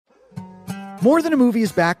More Than a Movie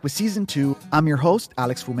is back with Season 2. I'm your host,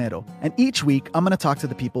 Alex Fumero, and each week I'm going to talk to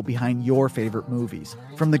the people behind your favorite movies.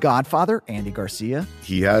 From The Godfather, Andy Garcia.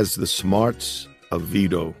 He has the smarts of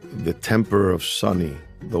Vito, the temper of Sonny,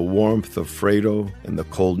 the warmth of Fredo, and the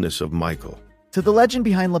coldness of Michael. To the legend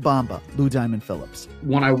behind La Bamba, Lou Diamond Phillips.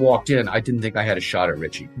 When I walked in, I didn't think I had a shot at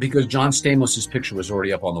Richie because John Stamos' picture was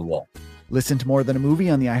already up on the wall. Listen to More Than a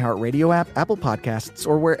Movie on the iHeartRadio app, Apple Podcasts,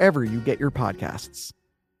 or wherever you get your podcasts.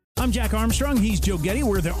 I'm Jack Armstrong. He's Joe Getty.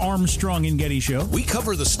 We're the Armstrong and Getty Show. We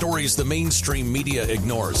cover the stories the mainstream media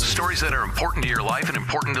ignores. Stories that are important to your life and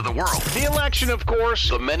important to the world. The election, of course.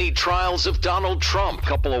 The many trials of Donald Trump.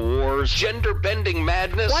 Couple of wars. Gender-bending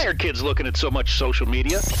madness. Why are kids looking at so much social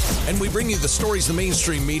media? And we bring you the stories the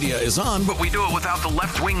mainstream media is on, but we do it without the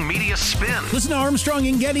left-wing media spin. Listen to Armstrong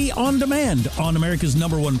and Getty on demand on America's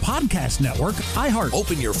 #1 podcast network, iHeart.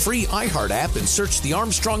 Open your free iHeart app and search The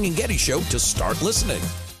Armstrong and Getty Show to start listening.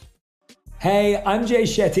 Hey, I'm Jay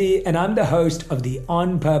Shetty, and I'm the host of the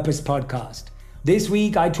On Purpose podcast. This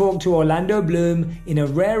week, I talked to Orlando Bloom in a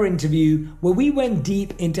rare interview where we went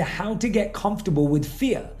deep into how to get comfortable with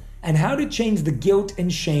fear and how to change the guilt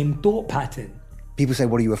and shame thought pattern. People say,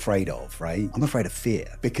 what are you afraid of, right? I'm afraid of fear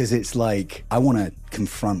because it's like I want to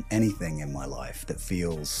confront anything in my life that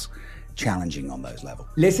feels challenging on those levels.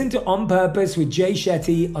 Listen to On Purpose with Jay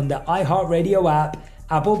Shetty on the iHeartRadio app,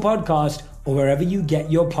 Apple Podcast, or wherever you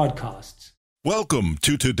get your podcasts. Welcome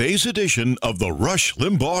to today's edition of the Rush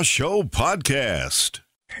Limbaugh Show podcast.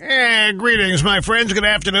 Hey, greetings, my friends. Good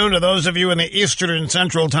afternoon to those of you in the Eastern and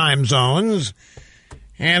Central time zones.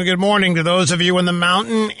 And good morning to those of you in the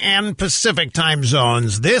Mountain and Pacific time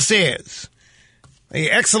zones. This is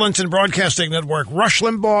the Excellence in Broadcasting Network, Rush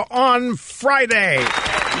Limbaugh on Friday.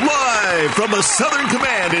 Live from the Southern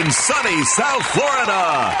Command in sunny South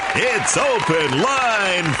Florida, it's Open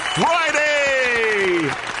Line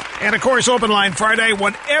Friday. And, of course, Open Line Friday,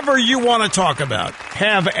 whatever you want to talk about,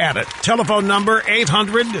 have at it. Telephone number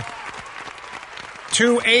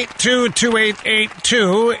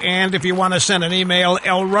 800-282-2882. And if you want to send an email,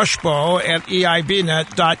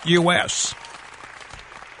 lrushbo@eibnet.us.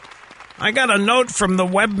 I got a note from the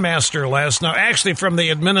webmaster last night, actually from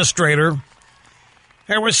the administrator.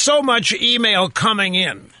 There was so much email coming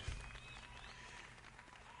in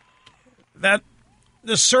that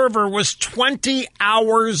the server was 20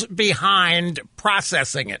 hours behind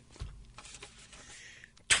processing it.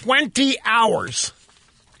 20 hours.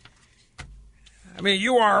 I mean,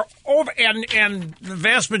 you are over, and the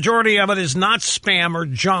vast majority of it is not spam or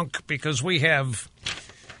junk because we have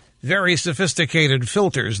very sophisticated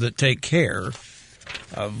filters that take care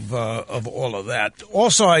of all of that.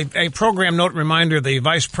 Also, a program note reminder, the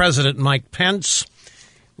Vice President, Mike Pence,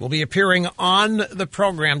 will be appearing on the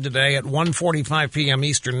program today at 1:45 p.m.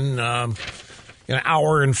 Eastern, an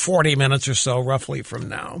hour and 40 minutes or so, roughly from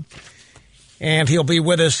now. And he'll be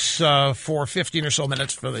with us for 15 or so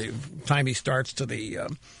minutes for the time he starts to the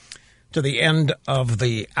end of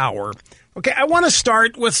the hour. Okay, I want to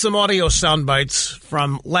start with some audio sound bites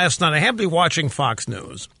from last night. I have been watching Fox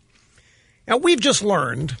News. And we've just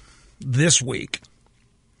learned this week,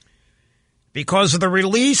 because of the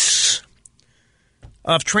release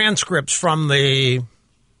of transcripts from the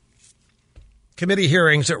committee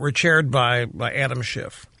hearings that were chaired by Adam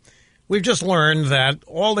Schiff. We've just learned that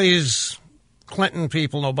all these Clinton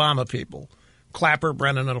people and Obama people, Clapper,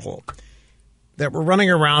 Brennan, and all, that were running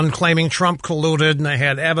around claiming Trump colluded and they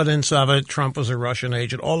had evidence of it, Trump was a Russian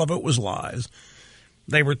agent, all of it was lies.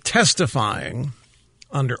 They were testifying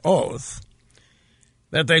under oath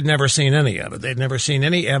that they'd never seen any of it. They'd never seen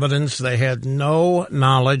any evidence. They had no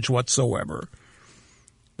knowledge whatsoever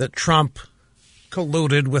that Trump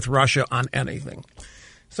colluded with Russia on anything.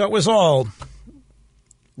 So it was all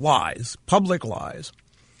lies, public lies.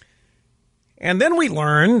 And then we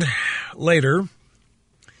learned later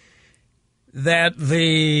that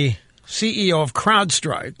the CEO of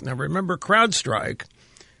CrowdStrike, now remember CrowdStrike,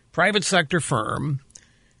 private sector firm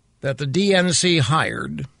that the DNC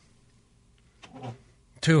hired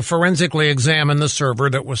to forensically examine the server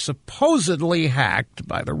that was supposedly hacked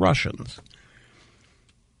by the Russians.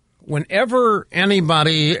 Whenever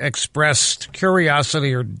anybody expressed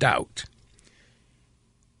curiosity or doubt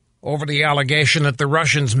over the allegation that the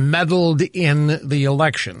Russians meddled in the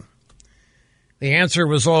election, the answer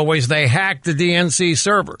was always they hacked the DNC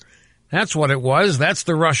server. That's what it was. That's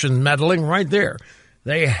the Russian meddling right there.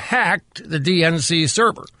 They hacked the DNC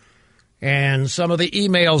server. And some of the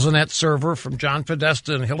emails in that server from John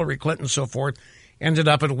Podesta and Hillary Clinton and so forth ended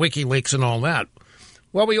up at WikiLeaks and all that.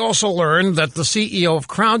 Well, we also learned that the CEO of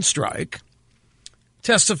CrowdStrike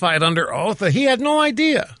testified under oath that he had no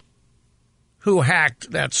idea who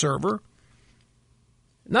hacked that server.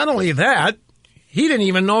 Not only that, he didn't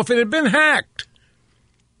even know if it had been hacked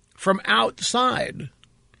from outside.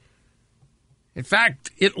 In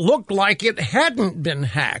fact, it looked like it hadn't been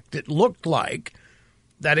hacked. It looked like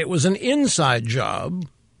that it was an inside job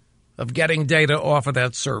of getting data off of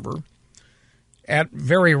that server at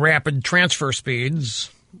very rapid transfer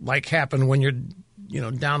speeds, like happen when you're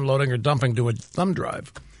downloading or dumping to a thumb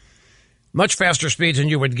drive. Much faster speeds than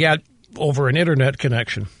you would get over an internet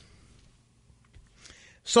connection.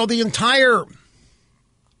 So the entire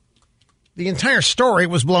story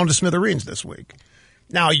was blown to smithereens this week.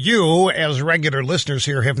 Now, you, as regular listeners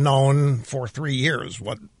here, have known for 3 years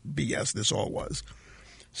what BS this all was.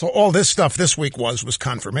 So all this stuff this week was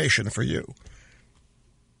confirmation for you.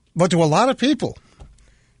 But to a lot of people,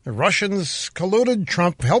 the Russians colluded.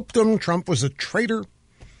 Trump helped them. Trump was a traitor.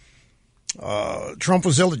 Trump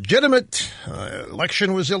was illegitimate.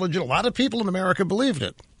 Election was illegitimate. A lot of people in America believed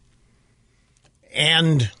it.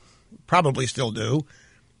 And probably still do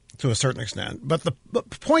to a certain extent. But the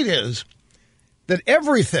point is that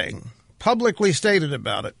everything publicly stated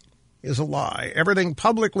about it is a lie. Everything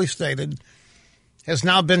publicly stated has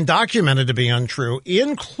now been documented to be untrue,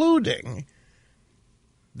 including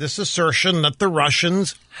this assertion that the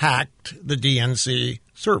Russians hacked the DNC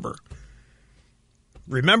server.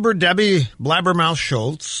 Remember Debbie Blabbermouth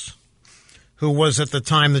Schultz, who was at the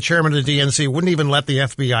time the chairman of the DNC, wouldn't even let the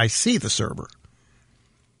FBI see the server.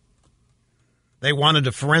 They wanted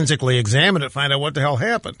to forensically examine it, find out what the hell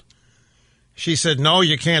happened. She said, no,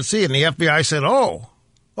 you can't see it. And the FBI said, oh,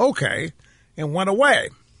 okay, and went away.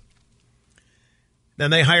 Then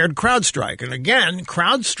they hired CrowdStrike. And again,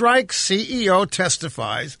 CrowdStrike's CEO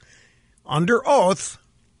testifies under oath.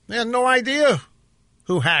 They had no idea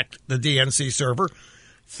who hacked the DNC server,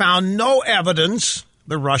 found no evidence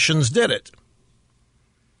the Russians did it.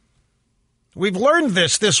 We've learned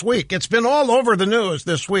this week. It's been all over the news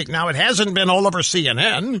this week. Now, it hasn't been all over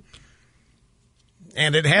CNN,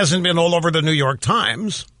 and it hasn't been all over the New York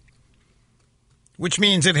Times, which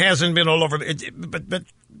means it hasn't been all over. But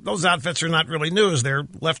those outfits are not really news. They're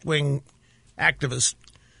left-wing activist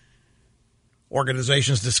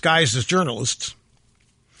organizations disguised as journalists.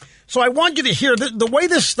 So I want you to hear the way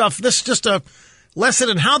this is just a lesson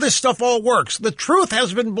in how this stuff all works. The truth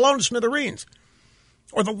has been blown to smithereens,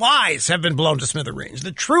 or the lies have been blown to smithereens.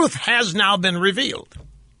 The truth has now been revealed.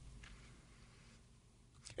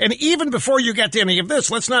 And even before you get to any of this,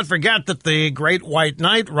 let's not forget that the great white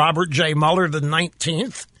knight, Robert J. Mueller, the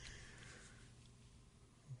 19th,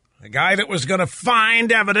 the guy that was going to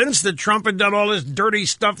find evidence that Trump had done all this dirty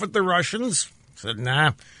stuff with the Russians, said,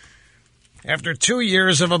 nah. After 2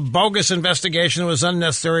 years of a bogus investigation that was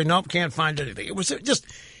unnecessary, nope, can't find anything. It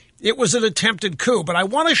was an attempted coup. But I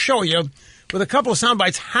want to show you, with a couple of sound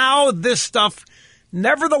bites, how this stuff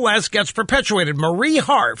nevertheless gets perpetuated. Marie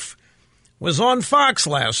Harf was on Fox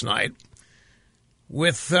last night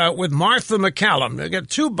with Martha McCallum. I got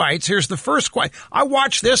 2 bites. Here's the first question. I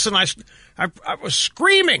watched this and I was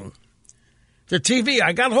screaming to TV.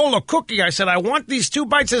 I got hold of Cookie. I said, I want these 2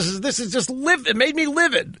 bites. This is just livid. It made me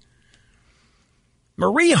livid.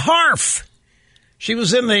 Marie Harf. She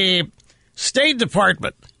was in the State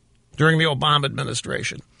Department during the Obama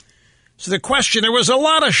administration. So the question, there was a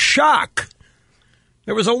lot of shock.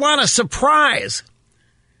 There was a lot of surprise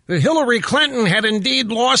that Hillary Clinton had indeed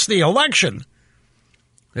lost the election,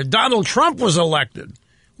 that Donald Trump was elected.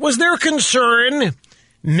 Was there concern,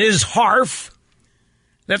 Ms. Harf,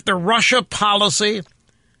 that the Russia policy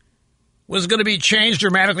was going to be changed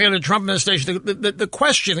dramatically under the Trump administration? The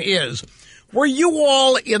question is, were you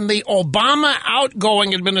all in the Obama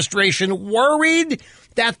outgoing administration worried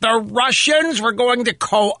that the Russians were going to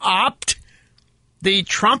co-opt the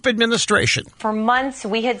Trump administration? For months,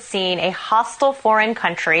 we had seen a hostile foreign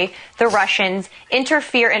country, the Russians,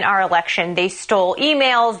 interfere in our election. They stole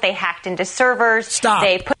emails. They hacked into servers. Stop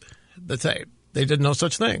the tape. They did no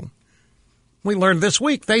such thing. We learned this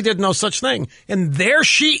week they did no such thing. And there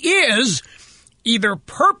she is, either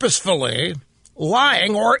purposefully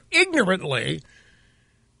lying or ignorantly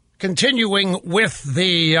continuing with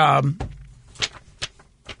the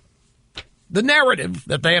narrative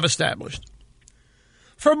that they have established.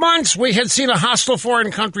 For months, we had seen a hostile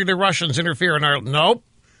foreign country, the Russians, interfere in our... Nope.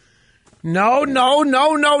 No.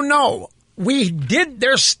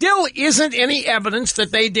 There still isn't any evidence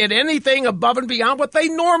that they did anything above and beyond what they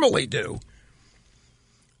normally do.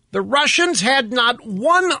 The Russians had not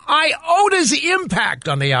one iota's impact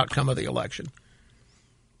on the outcome of the election.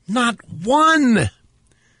 Not one.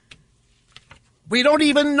 We don't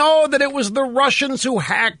even know that it was the Russians who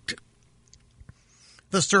hacked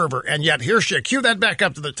the server. And yet here cue that back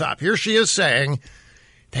up to the top. Here she is saying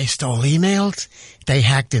They stole emails. They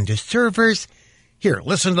hacked into servers. Here,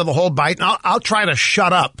 listen to the whole bite. And I'll try to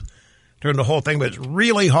shut up during the whole thing, but it's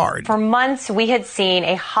really hard. For months, we had seen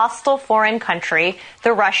a hostile foreign country,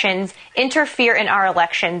 the Russians, interfere in our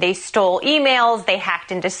election. They stole emails, they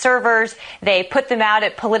hacked into servers, they put them out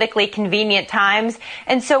at politically convenient times.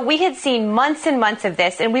 And so we had seen months and months of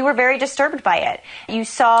this, and we were very disturbed by it. You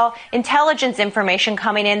saw intelligence information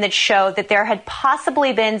coming in that showed that there had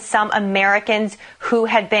possibly been some Americans who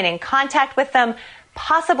had been in contact with them,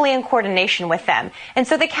 possibly in coordination with them. And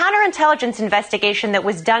so the counterintelligence investigation that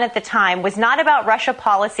was done at the time was not about Russia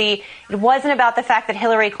policy. It wasn't about the fact that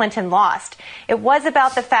Hillary Clinton lost. It was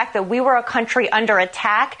about the fact that we were a country under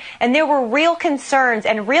attack, and there were real concerns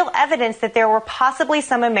and real evidence that there were possibly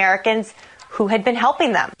some Americans who had been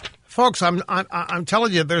helping them. Folks, I'm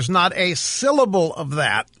telling you, there's not a syllable of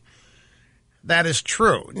that is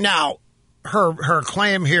true. Now, her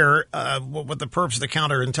claim here, what the purpose of the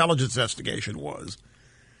counterintelligence investigation was,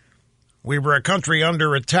 we were a country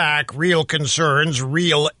under attack, real concerns,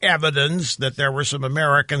 real evidence that there were some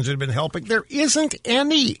Americans who had been helping. There isn't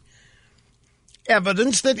any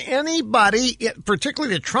evidence that anybody,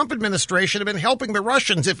 particularly the Trump administration, had been helping the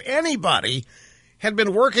Russians. If anybody had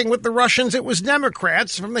been working with the Russians, it was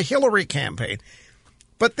Democrats from the Hillary campaign.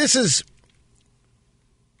 But this is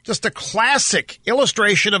just a classic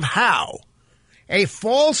illustration of how a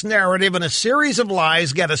false narrative and a series of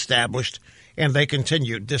lies get established, and they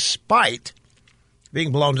continue despite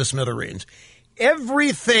being blown to smithereens.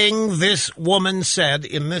 Everything this woman said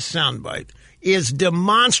in this soundbite is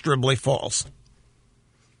demonstrably false,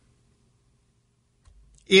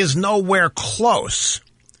 is nowhere close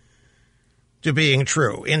to being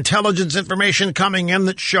true. Intelligence information coming in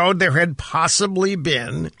that showed there had possibly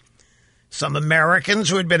been some Americans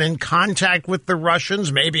who had been in contact with the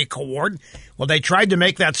Russians, maybe coordinated. Well, they tried to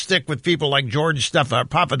make that stick with people like George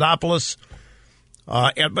Papadopoulos,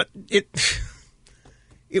 but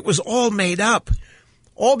it was all made up.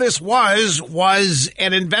 All this was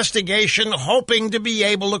an investigation hoping to be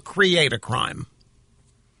able to create a crime.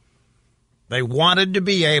 They wanted to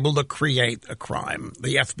be able to create a crime.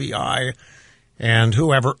 The FBI and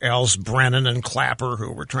whoever else, Brennan and Clapper,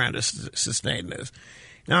 who were trying to sustain this.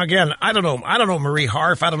 Now, again, I don't know Marie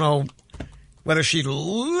Harf. I don't know whether she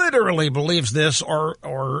literally believes this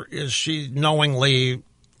or is she knowingly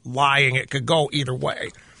lying. It could go either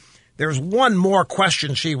way. There's one more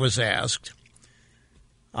question she was asked.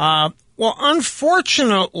 Well,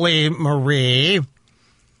 unfortunately, Marie,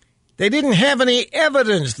 they didn't have any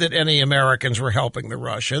evidence that any Americans were helping the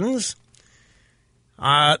Russians.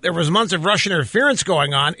 There was months of Russian interference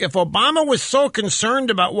going on. If Obama was so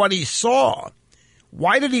concerned about what he saw,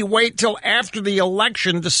 why did he wait till after the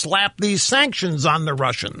election to slap these sanctions on the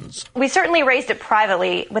Russians? We certainly raised it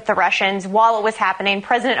privately with the Russians while it was happening.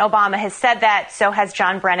 President Obama has said that, so has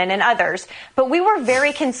John Brennan and others. But we were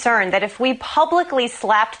very concerned that if we publicly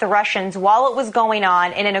slapped the Russians while it was going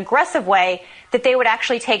on in an aggressive way, that they would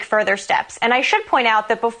actually take further steps. And I should point out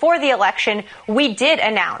that before the election, we did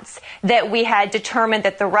announce that we had determined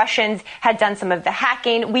that the Russians had done some of the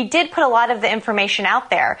hacking. We did put a lot of the information out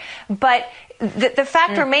there. But the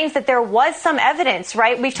fact remains that there was some evidence,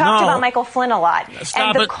 right? We've talked about Michael Flynn a lot.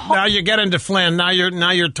 Stop it. Now you get into Flynn. Now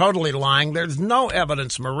you're totally lying. There's no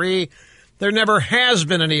evidence, Marie. There never has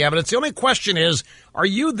been any evidence. The only question is, are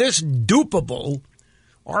you this dupable,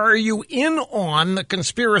 or are you in on the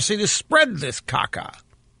conspiracy to spread this caca?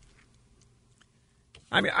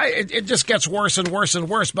 I mean, it just gets worse and worse and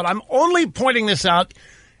worse. But I'm only pointing this out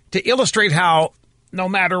to illustrate how no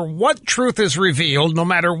matter what truth is revealed, no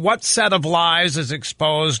matter what set of lies is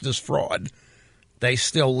exposed as fraud, they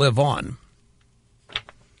still live on.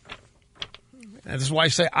 And this is why I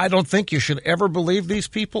say I don't think you should ever believe these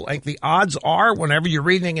people. I think the odds are, whenever you're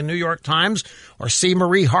reading in New York Times or see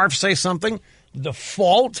Marie Harf say something, the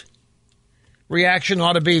default reaction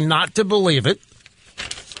ought to be not to believe it.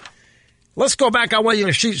 Let's go back on what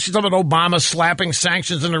she's talking about Obama slapping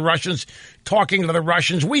sanctions on the Russians, talking to the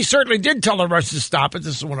Russians. We certainly did tell the Russians to stop it.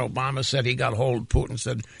 This is when Obama said he got hold of Putin and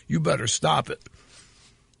said, you better stop it.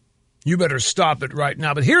 You better stop it right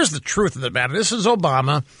now. But here's the truth of the matter. This is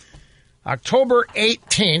Obama, October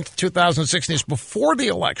 18th, 2016. It's before the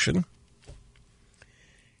election.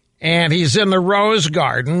 And he's in the Rose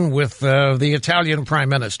Garden with the Italian Prime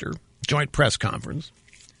Minister, joint press conference.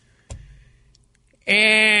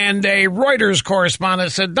 And a Reuters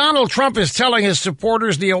correspondent said, Donald Trump is telling his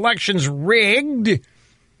supporters the election's rigged.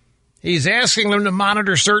 He's asking them to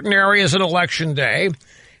monitor certain areas on Election Day.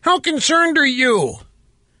 How concerned are you,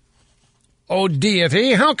 oh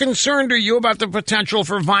deity? How concerned are you about the potential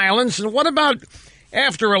for violence? And what about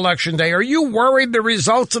after Election Day? Are you worried the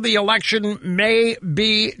results of the election may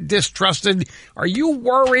be distrusted? Are you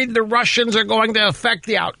worried the Russians are going to affect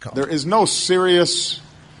the outcome? There is no serious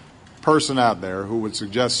person out there who would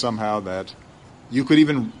suggest somehow that you could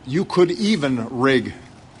even rig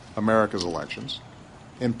America's elections,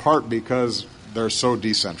 in part because they're so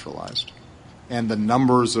decentralized and the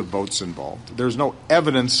numbers of votes involved. There's no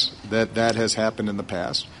evidence that that has happened in the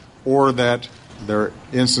past or that there are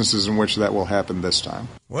instances in which that will happen this time.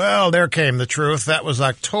 Well, there came the truth. That was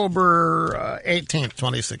October 18th,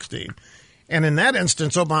 2016. And in that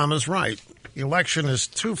instance, Obama's right. The election is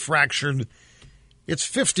too fractured. It's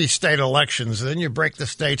 50 state elections. Then you break the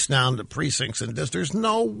states down to precincts and there's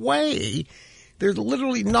no way, there's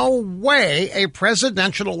literally no way a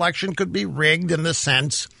presidential election could be rigged in the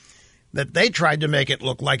sense that they tried to make it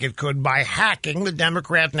look like it could by hacking the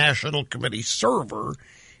Democrat National Committee server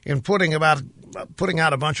and putting out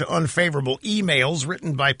a bunch of unfavorable emails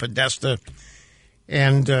written by Podesta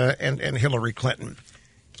and Hillary Clinton.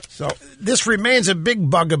 So this remains a big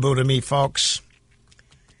bugaboo to me, folks.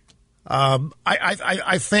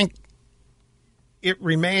 I think it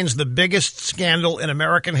remains the biggest scandal in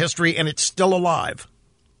American history, and it's still alive.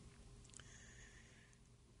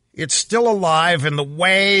 It's still alive in the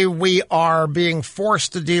way we are being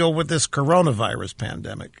forced to deal with this coronavirus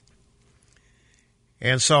pandemic.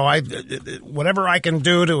 And so whatever I can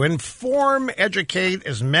do to inform, educate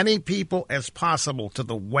as many people as possible to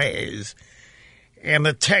the ways and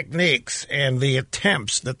the techniques and the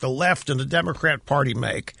attempts that the left and the Democrat Party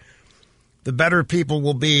make, the better people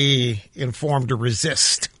will be informed to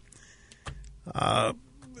resist.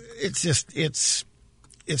 It's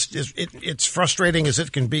frustrating as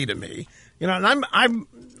it can be to me, you know. And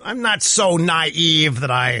I'm not so naive that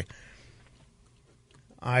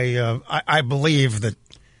I believe that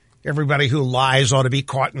everybody who lies ought to be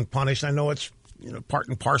caught and punished. I know it's, you know, part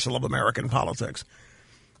and parcel of American politics,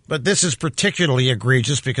 but this is particularly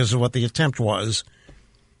egregious because of what the attempt was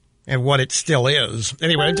and what it still is.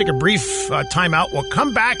 Anyway, I'll take a brief timeout. We'll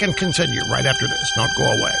come back and continue right after this. Don't go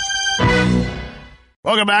away.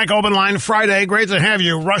 Welcome back, Open Line Friday. Great to have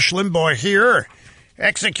you. Rush Limbaugh here,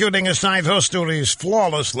 executing assigned host duties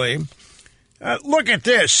flawlessly. Look at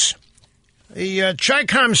this. The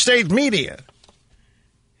Chi-Com state media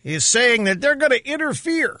is saying that they're going to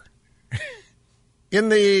interfere in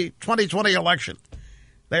the 2020 election.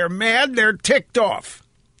 They're mad. They're ticked off.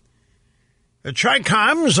 The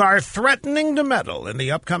Chi-Coms are threatening to meddle in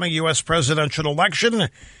the upcoming U.S. presidential election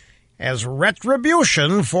as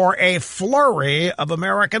retribution for a flurry of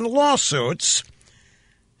American lawsuits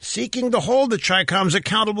seeking to hold the Chi-Coms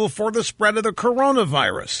accountable for the spread of the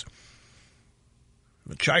coronavirus.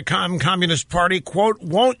 The Chi-Com Communist Party, quote,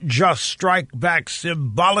 won't just strike back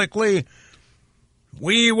symbolically.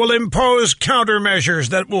 We will impose countermeasures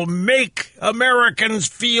that will make Americans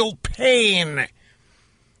feel pain.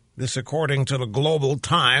 This, according to the Global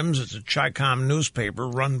Times, it's a Chi-Com newspaper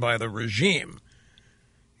run by the regime.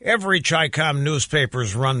 Every Chi-Com newspaper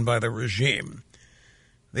is run by the regime.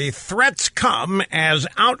 The threats come as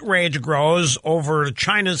outrage grows over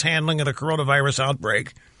China's handling of the coronavirus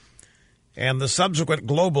outbreak and the subsequent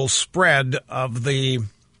global spread of the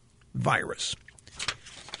virus.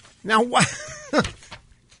 Now,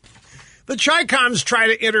 the Chi-Coms try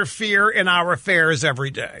to interfere in our affairs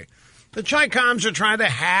every day. The Chi-Coms are trying to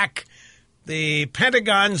hack the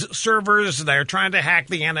Pentagon's servers. They're trying to hack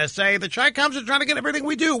the NSA. The Chi-Coms are trying to get everything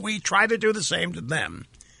we do. We try to do the same to them.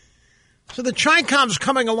 So the Chi-Coms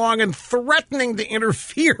coming along and threatening to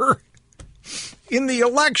interfere in the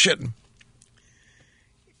election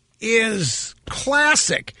is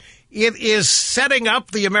classic. It is setting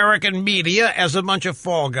up the American media as a bunch of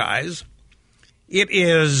fall guys. It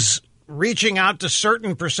is reaching out to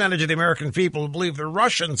certain percentage of the American people who believe the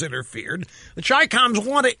Russians interfered. The Chi-Coms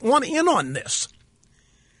want in on this.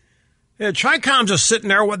 The Chi-Coms are sitting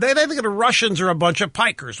there. They think the Russians are a bunch of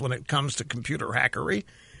pikers when it comes to computer hackery.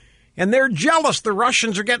 And they're jealous the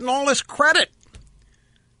Russians are getting all this credit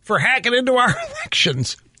for hacking into our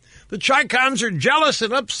elections. The Chi-Coms are jealous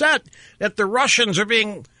and upset that the Russians are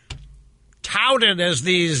being touted as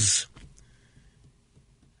these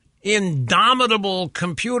indomitable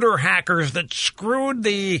computer hackers that screwed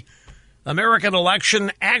the American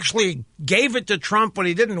election, actually gave it to Trump when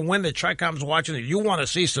he didn't win. The Chi-Coms watching it. You want to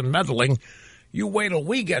see some meddling, you wait till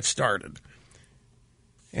we get started.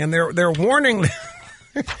 And they're warning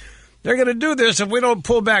they're going to do this if we don't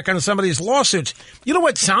pull back on some of these lawsuits. You know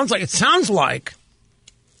what it sounds like? It sounds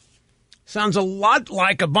a lot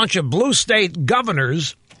like a bunch of blue state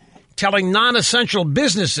governors telling non-essential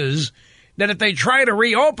businesses that if they try to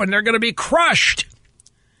reopen, they're going to be crushed.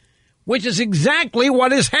 which is exactly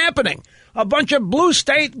what is happening. A bunch of blue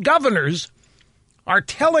state governors are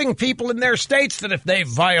telling people in their states that if they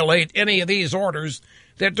violate any of these orders,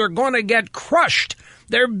 that they're going to get crushed.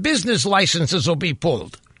 Their business licenses will be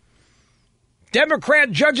pulled.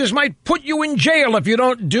 Democrat judges might put you in jail if you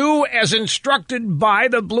don't do as instructed by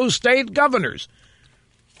the blue state governors.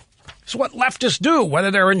 It's what leftists do,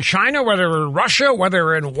 whether they're in China, whether they're in Russia, whether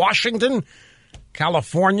they're in Washington,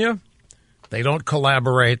 California. They don't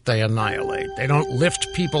collaborate, they annihilate. They don't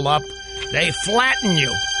lift people up, they flatten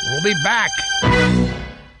you. We'll be back.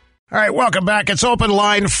 All right, welcome back. It's Open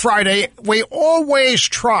Line Friday. We always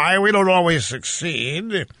try, we don't always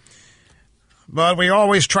succeed, but we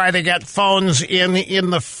always try to get phones in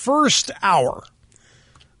the first hour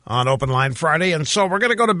on Open Line Friday. And so we're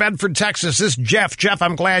going to go to Bedford, Texas. This is Jeff. Jeff,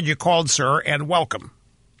 I'm glad you called, sir, and welcome.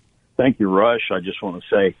 Thank you, Rush. I just want to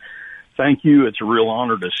say thank you. It's a real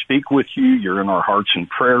honor to speak with you. You're in our hearts and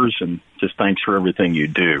prayers, and just thanks for everything you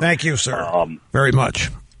do. Thank you, sir, very much.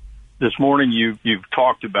 This morning you've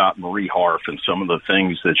talked about Marie Harf and some of the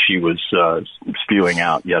things that she was spewing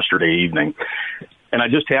out yesterday evening. And I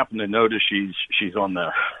just happened to notice she's on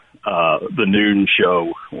the noon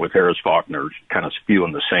show with Harris Faulkner, kind of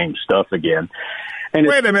spewing the same stuff again. And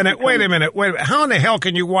wait a minute. How in the hell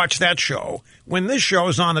can you watch that show when this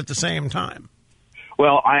show's on at the same time?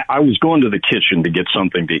 Well, I was going to the kitchen to get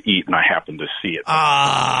something to eat, and I happened to see it.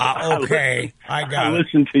 Okay. I got it. I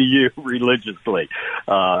listen to you religiously,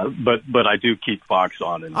 but I do keep Fox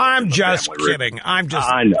on. I'm just kidding. I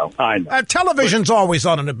know. Television's always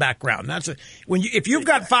on in the background. If you've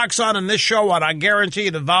got Fox on in this show, I guarantee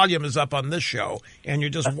you the volume is up on this show, and you're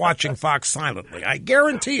just watching Fox silently. I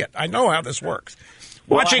guarantee it. I know how this works.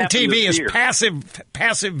 Watching TV is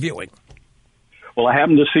passive viewing. Well, I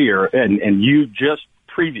happened to see her, and you just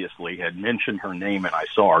previously had mentioned her name, and I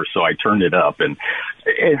saw her, so I turned it up and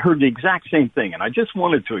heard the exact same thing. And I just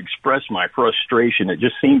wanted to express my frustration. It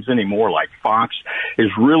just seems anymore like Fox is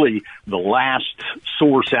really the last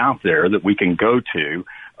source out there that we can go to.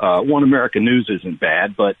 One American News isn't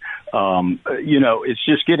bad, but, it's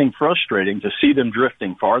just getting frustrating to see them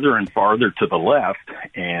drifting farther and farther to the left.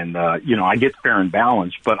 And, I get fair and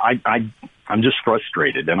balanced, but I'm just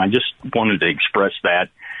frustrated, and I just wanted to express that.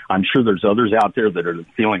 I'm sure there's others out there that are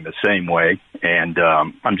feeling the same way, and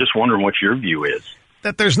I'm just wondering what your view is.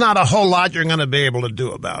 That there's not a whole lot you're going to be able to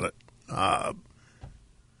do about it.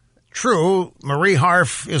 True, Marie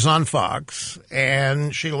Harf is on Fox,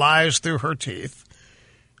 and she lies through her teeth.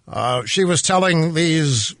 She was telling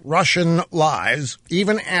these Russian lies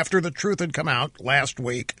even after the truth had come out last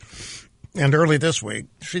week and early this week.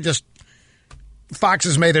 Fox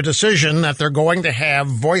has made a decision that they're going to have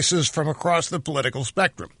voices from across the political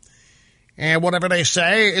spectrum. And whatever they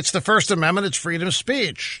say, it's the First Amendment, it's freedom of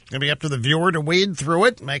speech. It's going to be up to the viewer to weed through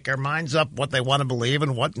it, make their minds up what they want to believe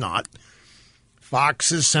and what not.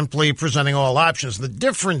 Fox is simply presenting all options. The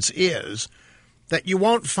difference is that you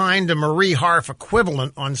won't find a Marie Harf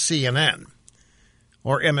equivalent on CNN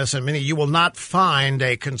or MSNBC. You will not find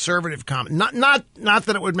a conservative comment. Not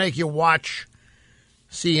that it would make you watch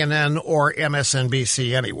CNN or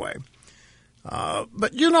MSNBC anyway.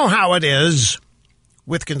 But you know how it is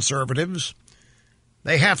with conservatives.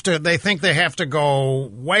 They think they have to go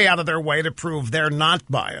way out of their way to prove they're not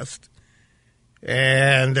biased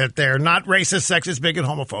and that they're not racist, sexist, bigot,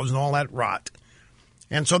 homophobes, and all that rot.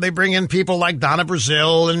 And so they bring in people like Donna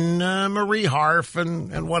Brazile and Marie Harf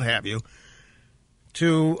and what have you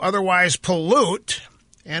to otherwise pollute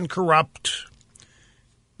and corrupt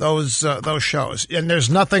those shows. And there's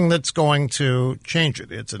nothing that's going to change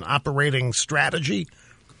it. It's an operating strategy,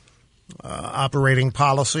 operating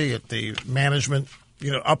policy at the management,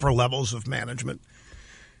 upper levels of management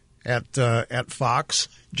at Fox.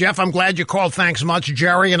 Jeff, I'm glad you called. Thanks much.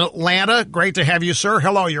 Jerry in Atlanta, great to have you, sir.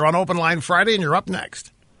 Hello, you're on Open Line Friday, and you're up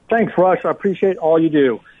next. Thanks, Rush. I appreciate all you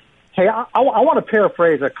do. Hey, I want to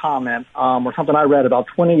paraphrase a comment or something I read about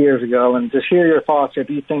 20 years ago, and just hear your thoughts if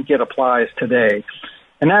you think it applies today.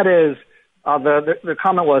 And that is, the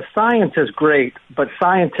comment was, science is great, but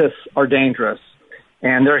scientists are dangerous.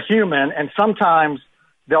 And they're human, and sometimes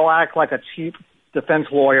they'll act like a cheap defense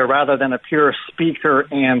lawyer rather than a pure speaker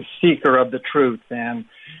and seeker of the truth. And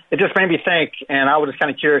it just made me think, and I was just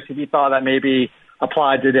kind of curious if you thought that maybe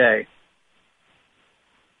applied today.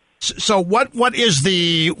 So what is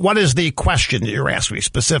the question that you're asking me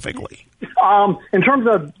specifically? In terms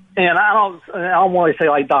of, and I don't want to say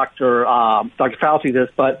like Dr. Fauci this,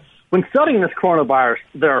 but when studying this coronavirus,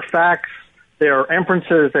 there are facts, there are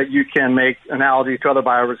inferences that you can make analogies to other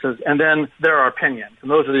viruses, and then there are opinions.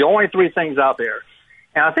 And those are the only three things out there.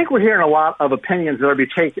 And I think we're hearing a lot of opinions that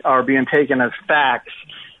are being taken as facts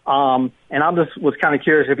And I just was kind of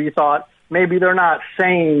curious if you thought maybe they're not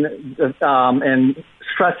saying and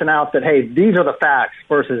stressing out that, hey, these are the facts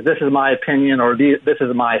versus this is my opinion or this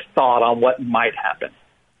is my thought on what might happen.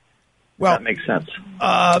 Well, that makes sense.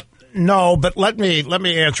 No, but let me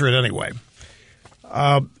answer it anyway.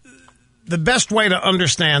 The best way to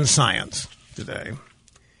understand science today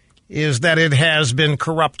is that it has been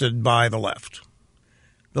corrupted by the left.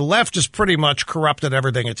 The left has pretty much corrupted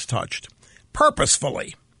everything it's touched,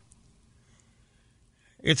 purposefully.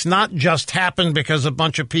 It's not just happened because a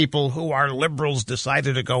bunch of people who are liberals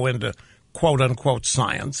decided to go into quote-unquote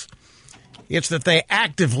science. It's that they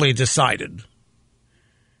actively decided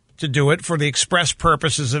to do it for the express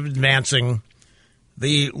purposes of advancing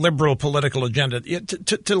the liberal political agenda.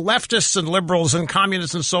 To leftists and liberals and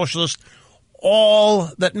communists and socialists,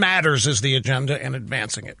 all that matters is the agenda and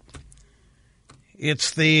advancing it.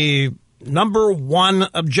 It's the number one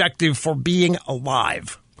objective for being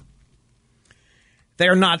alive.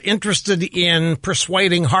 They're not interested in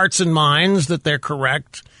persuading hearts and minds that they're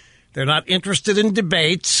correct. They're not interested in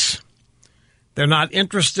debates. They're not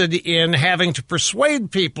interested in having to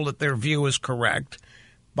persuade people that their view is correct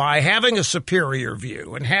by having a superior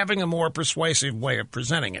view and having a more persuasive way of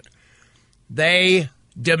presenting it. They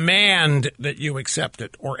demand that you accept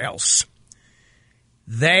it or else.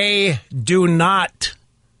 They do not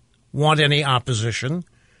want any opposition.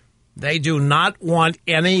 They do not want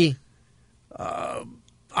any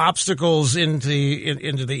obstacles into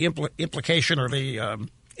the implication or the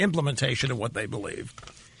implementation of what they believe.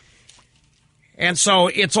 And so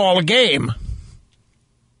it's all a game.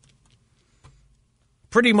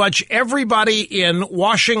 Pretty much everybody in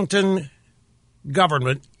Washington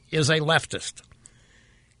government is a leftist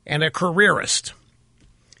and a careerist.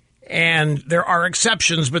 And there are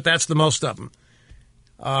exceptions, but that's the most of them.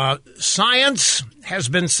 Science has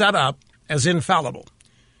been set up as infallible.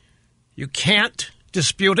 You can't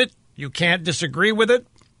dispute it. You can't disagree with it.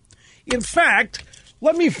 In fact,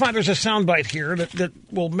 let me find, there's a soundbite here that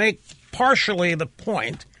will make partially the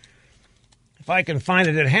point. If I can find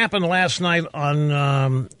it. It happened last night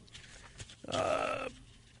on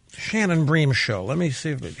Shannon Bream's show. Let me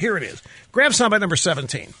see. Here it is. Grab soundbite number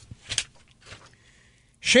 17.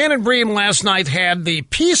 Shannon Bream last night had the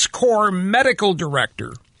Peace Corps medical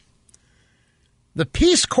director. The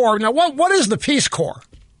Peace Corps. Now, what is the Peace Corps?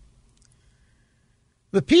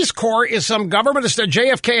 The Peace Corps is some government.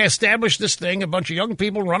 JFK established this thing. A bunch of young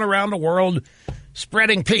people run around the world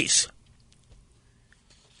spreading peace.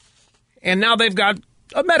 And now they've got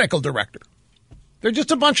a medical director. They're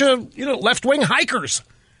just a bunch of, left-wing hikers.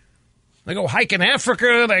 They go hike in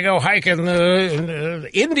Africa. They go hike in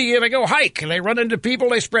India. They go hike. And they run into people.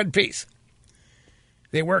 They spread peace.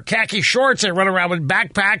 They wear khaki shorts. They run around with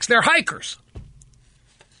backpacks. They're hikers.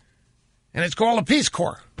 And it's called a Peace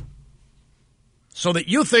Corps. So that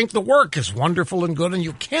you think the work is wonderful and good and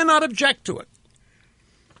you cannot object to it.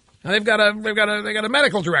 Now they've got a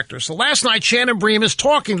medical director. So last night Shannon Bream is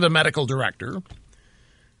talking to the medical director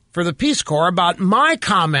for the Peace Corps about my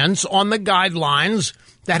comments on the guidelines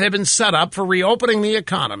that have been set up for reopening the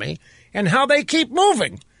economy and how they keep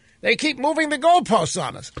moving. They keep moving the goalposts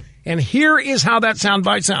on us. And here is how that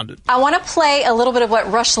soundbite sounded. I want to play a little bit of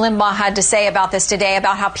what Rush Limbaugh had to say about this today,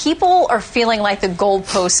 about how people are feeling like the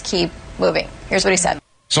goalposts keep moving. Here's what he said.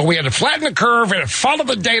 So we had to flatten the curve. We had to follow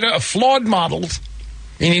the data of flawed models.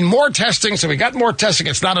 We need more testing, so we got more testing.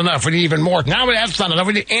 It's not enough. We need even more. Now that's not enough.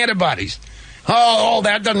 We need antibodies. Oh,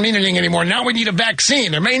 that doesn't mean anything anymore. Now we need a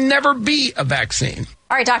vaccine. There may never be a vaccine.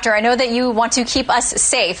 All right, doctor, I know that you want to keep us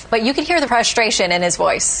safe, but you can hear the frustration in his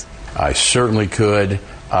voice. I certainly could.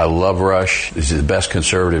 I love Rush. He's the best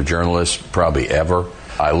conservative journalist probably ever.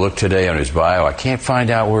 I looked today on his bio. I can't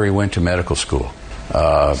find out where he went to medical school.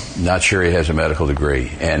 Not sure he has a medical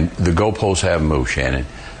degree. And the goalposts haven't moved, Shannon.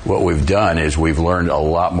 What we've done is we've learned a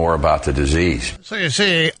lot more about the disease. So you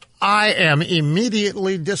see, I am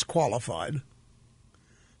immediately disqualified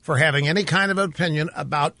for having any kind of opinion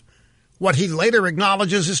about what he later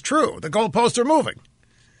acknowledges is true. The goalposts are moving.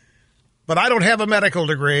 But I don't have a medical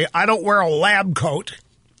degree. I don't wear a lab coat.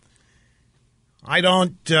 I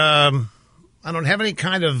don't have any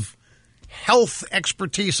kind of health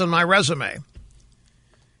expertise on my resume.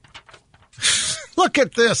 Look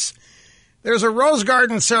at this. There's a Rose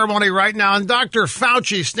Garden ceremony right now, and Dr.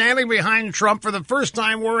 Fauci standing behind Trump for the first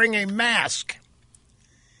time wearing a mask.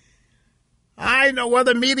 I know why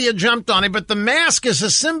the media jumped on him, but the mask is a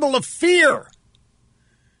symbol of fear.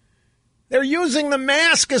 They're using the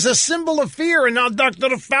mask as a symbol of fear, and now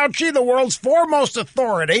Dr. Fauci, the world's foremost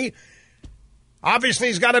authority, obviously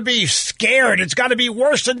he's got to be scared. It's got to be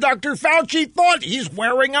worse than Dr. Fauci thought. He's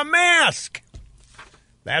wearing a mask.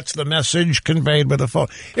 That's the message conveyed by the phone.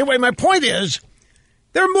 Anyway, my point is,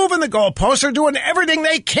 they're moving the goalposts. They're doing everything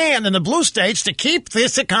they can in the blue states to keep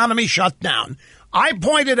this economy shut down. I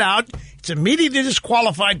pointed out it's immediately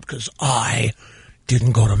disqualified because I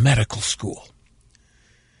didn't go to medical school.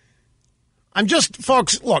 I'm just,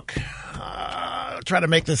 folks, look, try to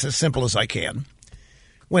make this as simple as I can.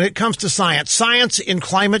 When it comes to science in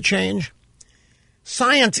climate change,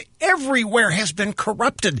 science everywhere has been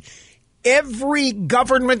corrupted. Every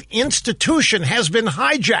government institution has been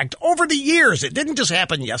hijacked over the years. It didn't just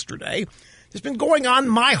happen yesterday. It's been going on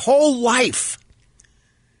my whole life.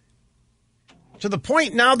 To the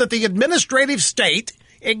point now that the administrative state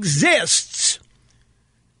exists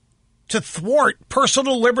to thwart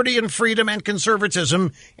personal liberty and freedom and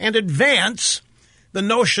conservatism and advance the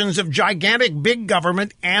notions of gigantic big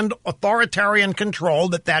government and authoritarian control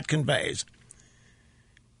that conveys.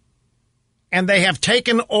 And they have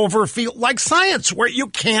taken over field like science, where you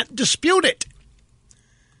can't dispute it.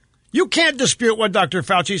 You can't dispute what Dr.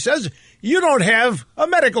 Fauci says. You don't have a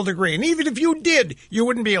medical degree. And even if you did, you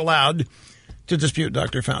wouldn't be allowed to dispute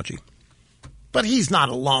Dr. Fauci. But he's not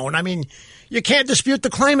alone. I mean, you can't dispute the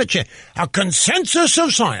climate change. A consensus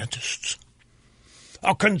of scientists.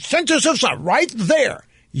 A consensus of science. Right there.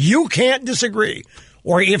 You can't disagree.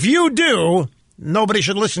 Or if you do, nobody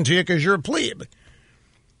should listen to you because you're a plebe.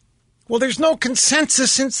 Well, there's no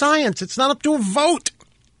consensus in science. It's not up to a vote.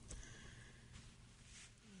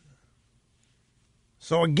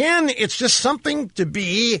 So again, it's just something to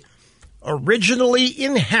be originally,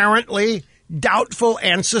 inherently doubtful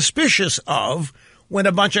and suspicious of when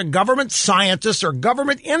a bunch of government scientists or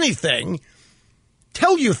government anything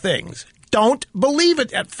tell you things. Don't believe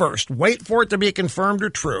it at first. Wait for it to be confirmed or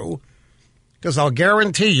true, because I'll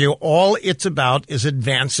guarantee you all it's about is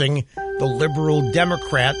advancing the liberal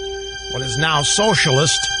Democrat, what is now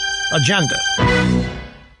socialist, agenda.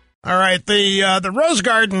 All right, the Rose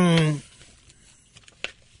Garden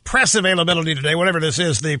press availability today, whatever this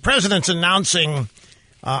is, the president's announcing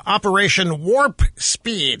Operation Warp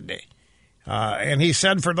Speed. And he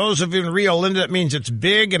said, for those of you in Rio Linda, it means it's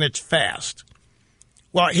big and it's fast.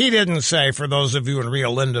 Well, he didn't say for those of you in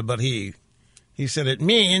Rio Linda, but he said it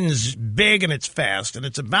means big and it's fast. And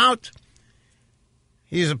it's about,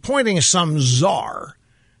 he's appointing some czar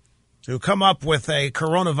to come up with a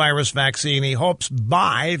coronavirus vaccine, he hopes,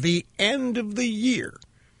 by the end of the year.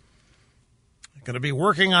 Going to be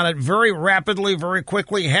working on it very rapidly, very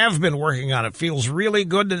quickly, have been working on it. Feels really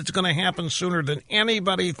good that it's going to happen sooner than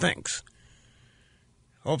anybody thinks.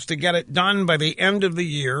 Hopes to get it done by the end of the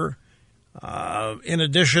year. In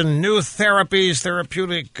addition, new therapies,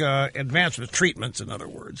 therapeutic advancement, treatments, in other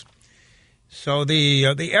words. So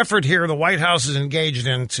the effort here the White House is engaged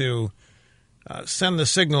in to send the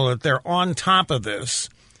signal that they're on top of this.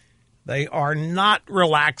 They are not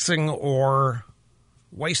relaxing or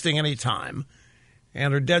wasting any time,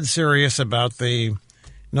 and are dead serious about the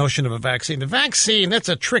notion of a vaccine. The vaccine, that's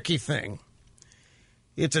a tricky thing.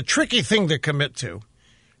 It's a tricky thing to commit to.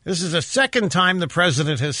 This is the second time the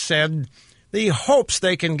president has said he hopes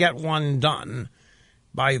they can get one done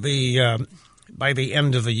by the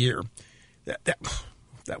end of the year.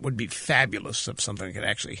 That would be fabulous if something had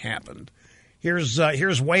actually happened.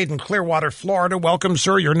 Here's Wade in Clearwater, Florida. Welcome,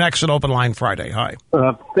 sir. You're next at Open Line Friday. Hi.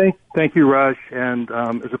 Thank you, Rush, and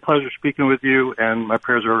it's a pleasure speaking with you, and my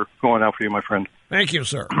prayers are going out for you, my friend. Thank you,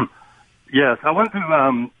 sir. Yes, I wanted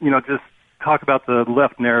to, just talk about the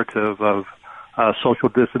left narrative of social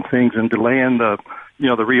distancing and delaying the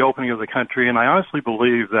reopening of the country, and I honestly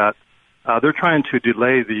believe that they're trying to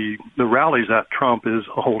delay the rallies that Trump is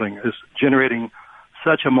holding, is generating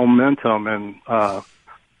such a momentum and a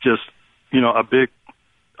big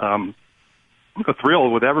a thrill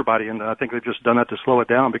with everybody, and I think they've just done that to slow it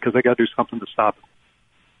down because they got to do something to stop it.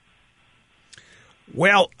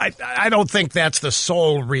 Well, I don't think that's the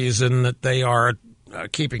sole reason that they are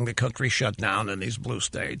keeping the country shut down in these blue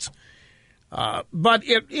states. But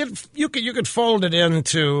you could fold it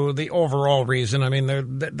into the overall reason. I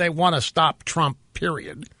mean, they want to stop Trump,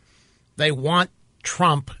 period. They want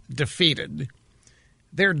Trump defeated.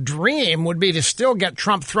 Their dream would be to still get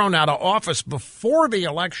Trump thrown out of office before the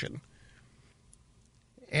election.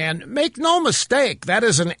 And make no mistake, that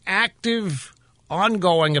is an active,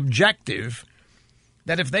 ongoing objective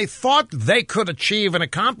that if they thought they could achieve and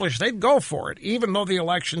accomplish, they'd go for it, even though the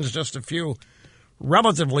election's just a few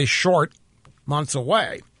relatively short months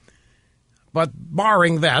away. But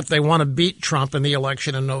barring that, they want to beat Trump in the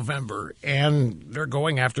election in November, and they're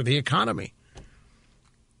going after the economy.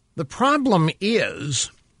 The problem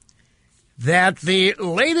is that the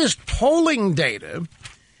latest polling data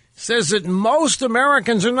says that most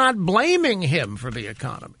Americans are not blaming him for the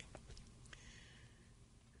economy.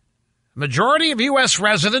 Majority of U.S.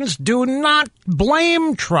 residents do not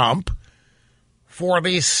blame Trump for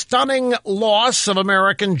the stunning loss of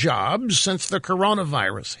American jobs since the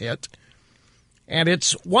coronavirus hit. And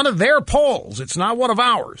it's one of their polls. It's not one of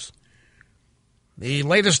ours. The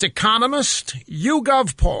latest Economist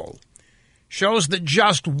YouGov poll shows that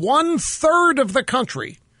just 1/3 of the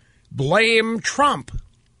country blame Trump.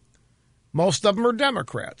 Most of them are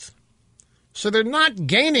Democrats. So they're not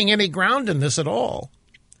gaining any ground in this at all.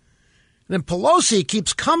 Then Pelosi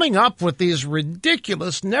keeps coming up with these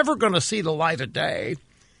ridiculous, never going to see the light of day,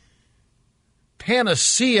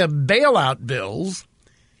 panacea bailout bills.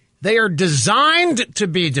 They are designed to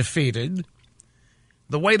be defeated.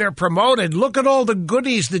 The way they're promoted, look at all the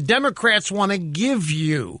goodies the Democrats want to give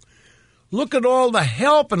you. Look at all the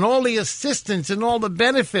help and all the assistance and all the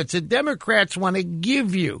benefits the Democrats want to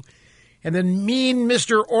give you. And then mean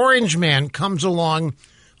Mr. Orange Man comes along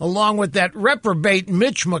with that reprobate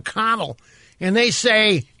Mitch McConnell, and they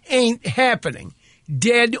say, ain't happening.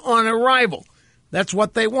 Dead on arrival. That's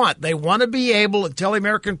what they want. They want to be able to tell the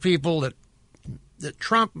American people that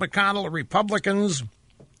Trump, McConnell, Republicans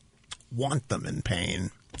want them in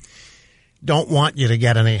pain. Don't want you to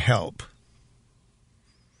get any help.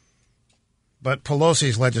 But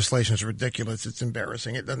Pelosi's legislation is ridiculous. It's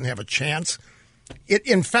embarrassing. It doesn't have a chance.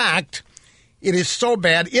 In fact, it is so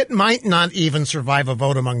bad, it might not even survive a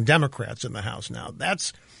vote among Democrats in the House now.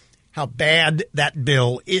 That's how bad that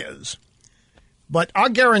bill is. But I'll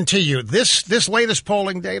guarantee you, this latest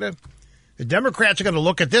polling data, the Democrats are going to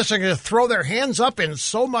look at this and going to throw their hands up in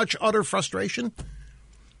so much utter frustration.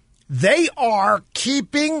 They are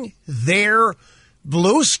keeping their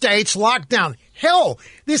blue states locked down. Hell,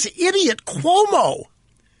 this idiot Cuomo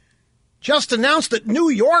just announced that New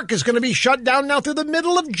York is going to be shut down now through the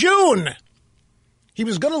middle of June. He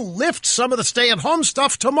was going to lift some of the stay-at-home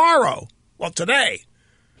stuff tomorrow. Well, today.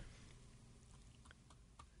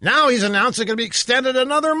 Now he's announced it's going to be extended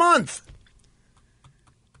another month.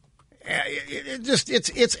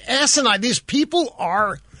 It's asinine. These people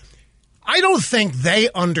are... I don't think they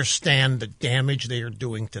understand the damage they are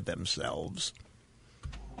doing to themselves.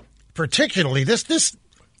 Particularly this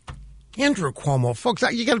Andrew Cuomo. Folks,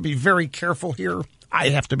 you got to be very careful here. I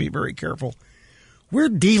have to be very careful. We're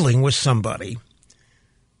dealing with somebody.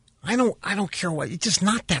 I don't care what. It's just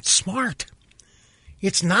not that smart.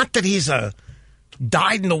 It's not that he's a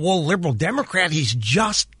dyed-in-the-wool liberal Democrat. He's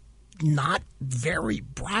just not very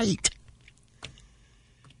bright.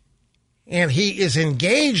 And he is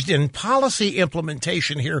engaged in policy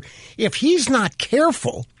implementation here. If he's not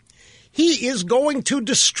careful, he is going to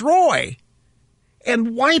destroy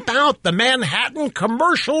and wipe out the Manhattan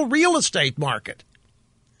commercial real estate market.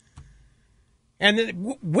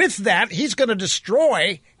 And with that, he's going to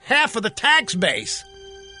destroy half of the tax base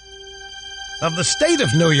of the state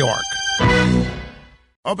of New York.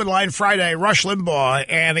 Open Line Friday, Rush Limbaugh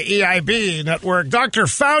and the EIB Network. Dr.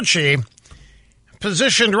 Fauci,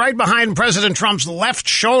 positioned right behind President Trump's left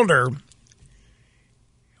shoulder,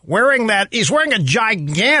 he's wearing a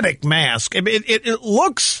gigantic mask. It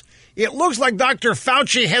looks like Dr.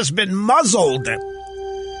 Fauci has been muzzled.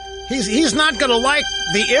 He's not going to like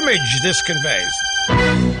the image this conveys.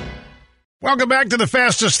 Welcome back to the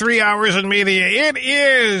fastest 3 hours in media. It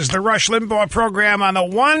is the Rush Limbaugh program on the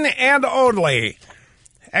one and only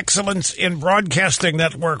Excellence in Broadcasting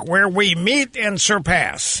Network, where we meet and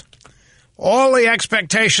surpass all the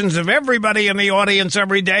expectations of everybody in the audience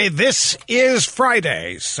every day. This is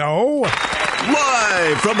Friday, so...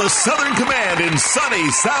 Live from the Southern Command in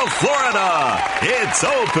sunny South Florida, it's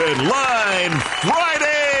Open Line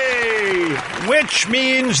Friday! Which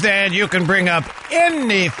means that you can bring up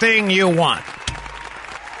anything you want.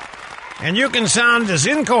 And you can sound as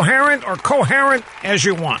incoherent or coherent as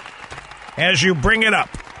you want, as you bring it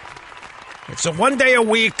up. It's a one day a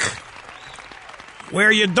week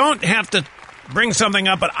where you don't have to bring something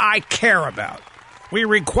up that I care about. We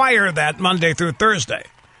require that Monday through Thursday.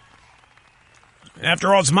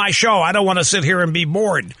 After all, it's my show. I don't want to sit here and be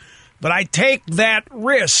bored. But I take that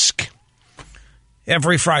risk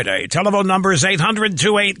every Friday. Telephone number is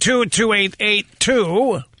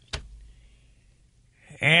 800-282-2882.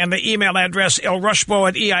 And the email address,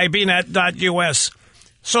 lrushbo@eibnet.us.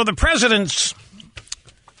 So the president's,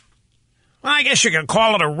 well, I guess you could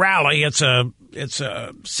call it a rally. It's a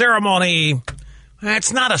ceremony.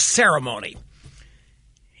 It's not a ceremony.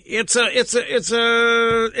 It's an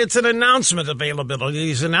announcement availability.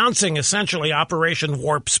 He's announcing essentially Operation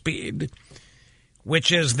Warp Speed,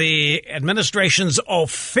 which is the administration's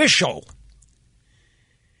official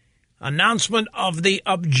announcement of the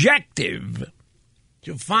objective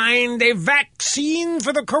to find a vaccine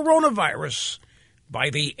for the coronavirus by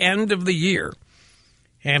the end of the year.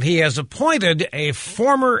 And he has appointed a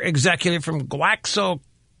former executive from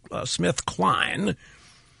GlaxoSmithKline,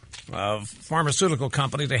 a pharmaceutical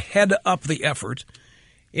company, to head up the effort.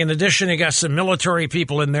 In addition, he got some military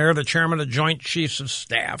people in there, the chairman of Joint Chiefs of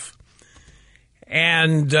Staff.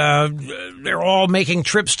 And they're all making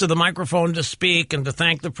trips to the microphone to speak and to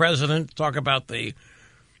thank the president, talk about the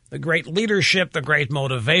great leadership, the great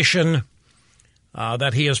motivation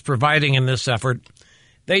that he is providing in this effort.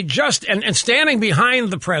 They just, and standing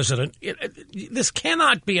behind the president, this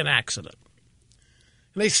cannot be an accident.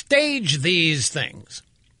 They stage these things.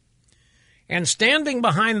 And standing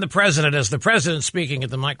behind the president as the president speaking at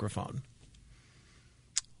the microphone,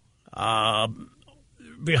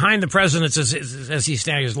 behind the president as he's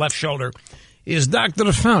standing, his left shoulder, is Dr.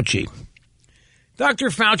 Fauci. Dr.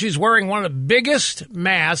 Fauci is wearing one of the biggest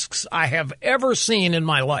masks I have ever seen in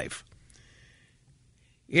my life.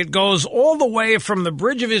 It goes all the way from the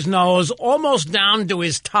bridge of his nose almost down to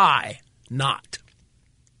his tie knot.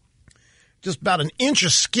 Just about an inch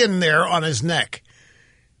of skin there on his neck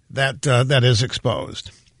that is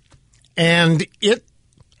exposed. And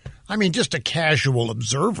just a casual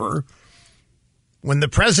observer, when the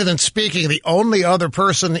president's speaking, the only other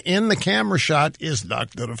person in the camera shot is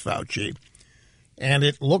Dr. Fauci. And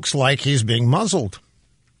it looks like he's being muzzled.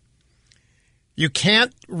 You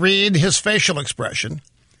can't read his facial expression.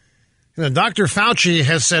 Dr. Fauci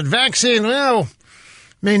has said vaccine,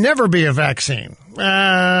 may never be a vaccine.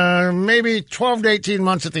 Maybe 12 to 18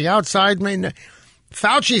 months at the outside.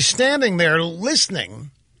 Fauci's standing there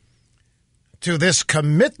listening to this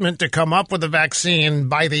commitment to come up with a vaccine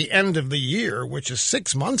by the end of the year, which is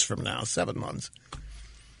 6 months from now, 7 months.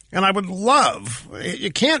 And I would love,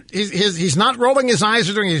 you can't, he's not rolling his eyes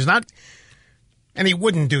or doing, he's not, and he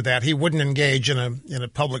wouldn't do that. He wouldn't engage in a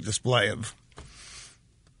public display of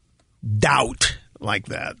doubt like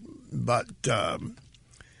that. But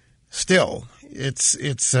still,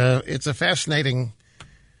 it's a fascinating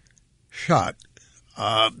shot.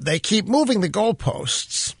 They keep moving the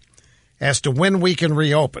goalposts as to when we can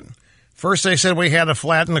reopen. First they said we had to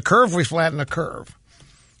flatten the curve. We flattened the curve.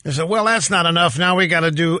 They said, well, that's not enough. Now we got to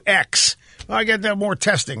do X. Well, I got to have more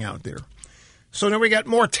testing out there. So now we got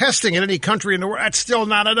more testing in any country in the world. That's still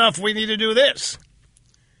not enough. We need to do this.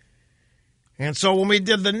 And so when we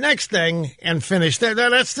did the next thing and finished,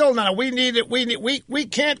 that's still not. We need it. We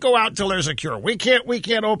can't go out till there's a cure. We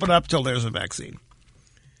can't open up till there's a vaccine.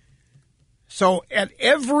 So at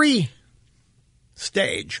every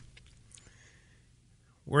stage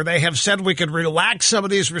where they have said we could relax some of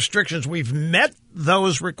these restrictions, we've met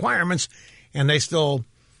those requirements, and the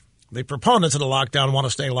proponents of the lockdown want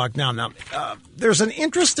to stay locked down. Now, there's an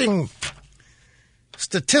interesting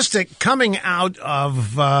statistic coming out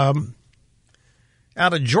of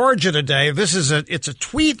Georgia today. It's a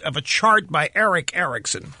tweet of a chart by Eric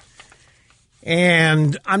Erickson.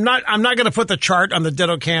 And I'm not going to put the chart on the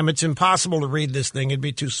Ditto Cam. It's impossible to read this thing. It'd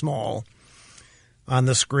be too small on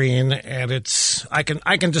the screen, and I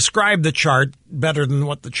can describe the chart better than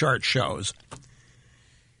what the chart shows.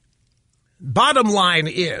 Bottom line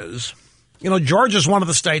is, Georgia's one of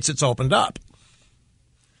the states that's opened up.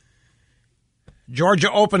 Georgia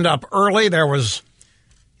opened up early. There was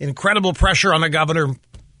incredible pressure on the governor,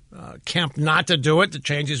 Kemp, not to do it, to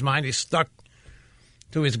change his mind. He stuck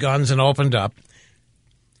to his guns and opened up.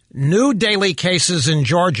 New daily cases in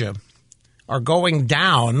Georgia are going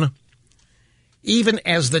down even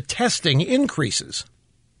as the testing increases.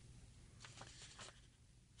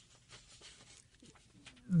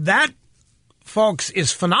 That, folks,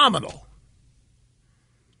 is phenomenal.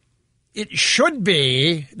 It should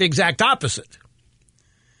be the exact opposite.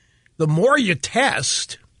 The more you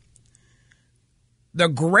test, the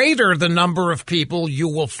greater the number of people you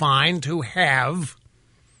will find who have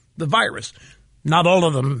the virus. Not all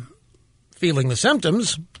of them feeling the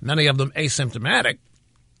symptoms, many of them asymptomatic.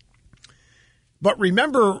 But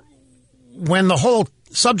remember, when the whole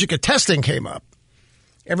subject of testing came up,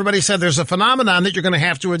 everybody said there's a phenomenon that you're going to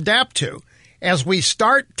have to adapt to. As we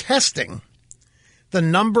start testing, the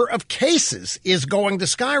number of cases is going to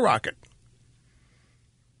skyrocket.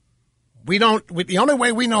 The only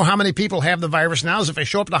way we know how many people have the virus now is if they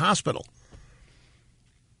show up at the hospital.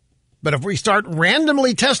 But if we start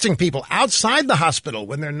randomly testing people outside the hospital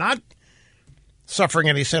when they're not suffering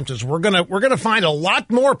any symptoms, we're gonna find a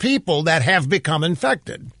lot more people that have become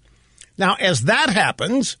infected. Now, as that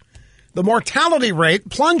happens, the mortality rate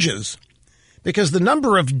plunges because the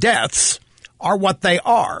number of deaths are what they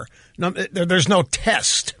are. No, there's no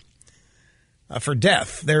test for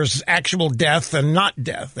death. There's actual death and not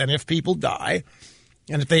death. And if people die,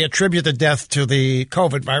 and if they attribute the death to the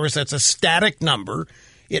COVID virus, that's a static number.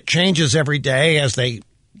 It changes every day as they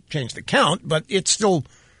change the count, but it still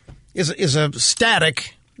is a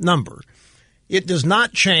static number. It does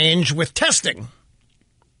not change with testing.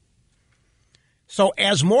 So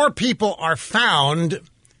as more people are found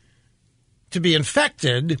to be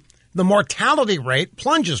infected, the mortality rate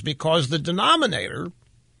plunges because the denominator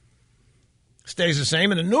stays the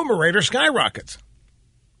same and the numerator skyrockets.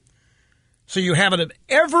 So you have an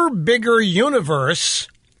ever bigger universe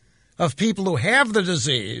of people who have the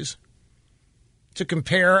disease to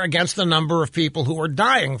compare against the number of people who are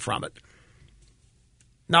dying from it.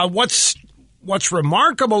 Now, what's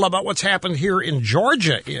remarkable about what's happened here in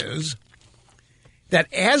Georgia is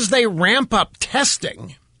that as they ramp up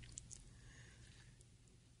testing,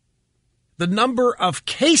 the number of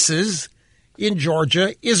cases in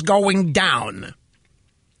Georgia is going down.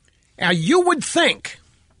 Now, you would think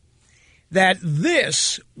that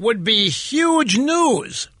this would be huge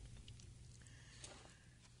news.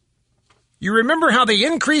 You remember how the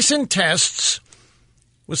increase in tests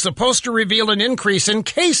was supposed to reveal an increase in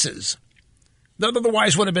cases that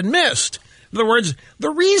otherwise would have been missed. In other words, the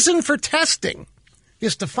reason for testing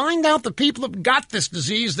is to find out the people who've got this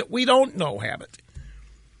disease that we don't know have it.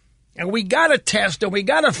 And we got to test and we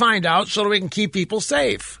got to find out so that we can keep people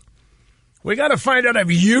safe. We got to find out if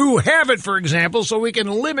you have it, for example, so we can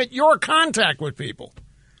limit your contact with people.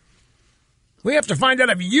 We have to find out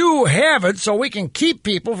if you have it so we can keep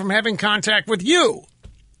people from having contact with you.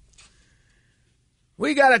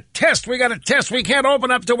 We got to test. We got to test. We can't open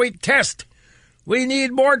up till we test. We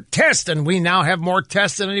need more tests. And we now have more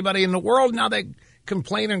tests than anybody in the world. Now they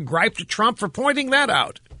complain and gripe to Trump for pointing that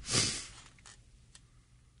out.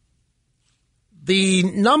 The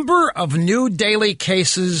number of new daily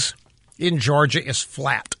cases in Georgia is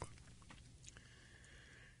flat.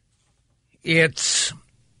 It's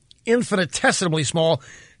infinitesimally small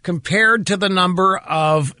compared to the number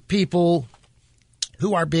of people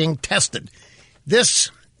who are being tested.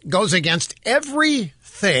 This goes against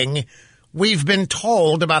everything we've been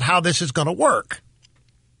told about how this is going to work.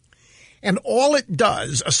 And all it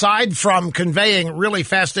does, aside from conveying really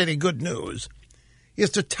fascinating good news,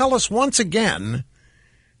 is to tell us once again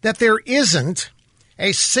that there isn't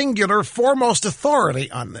a singular foremost authority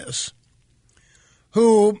on this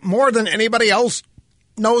who, more than anybody else,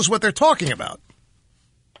 knows what they're talking about.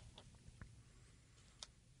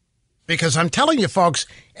 Because I'm telling you, folks,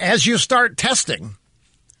 as you start testing,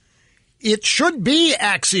 it should be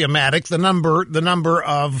axiomatic. The number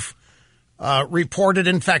of reported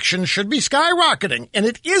infections should be skyrocketing. And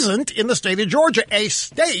it isn't in the state of Georgia, a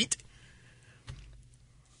state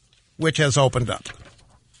which has opened up.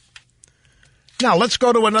 Now, let's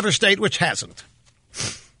go to another state which hasn't.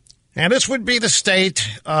 And this would be the state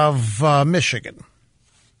of Michigan,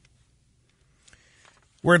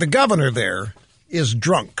 where the governor there is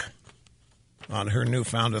drunk on her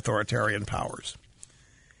newfound authoritarian powers.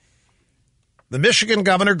 The Michigan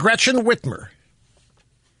governor, Gretchen Whitmer,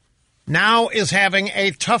 now is having a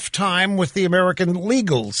tough time with the American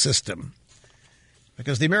legal system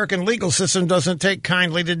because the American legal system doesn't take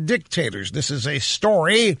kindly to dictators. This is a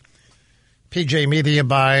story, PJ Media,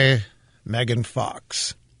 by Megan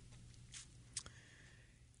Fox.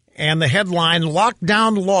 And the headline,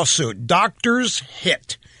 Lockdown Lawsuit. Doctors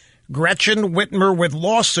hit Gretchen Whitmer with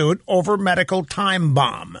lawsuit over medical time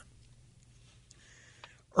bomb.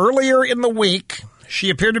 Earlier in the week, she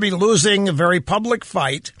appeared to be losing a very public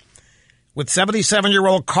fight with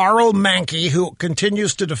 77-year-old Carl Mankey, who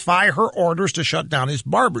continues to defy her orders to shut down his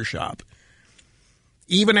barbershop,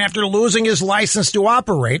 even after losing his license to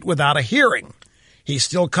operate without a hearing. He's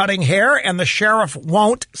still cutting hair, and the sheriff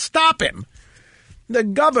won't stop him. The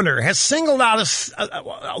governor has singled out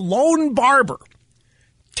a lone barber,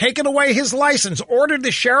 taken away his license, ordered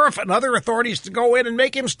the sheriff and other authorities to go in and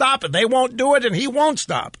make him stop it. They won't do it, and he won't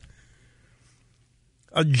stop.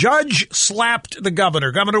 A judge slapped the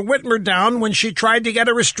governor, Governor Whitmer, down when she tried to get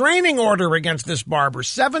a restraining order against this barber,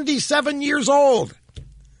 77 years old.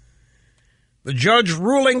 The judge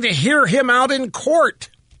ruling to hear him out in court.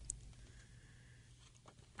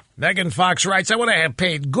 Megan Fox writes, I would have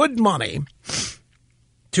paid good money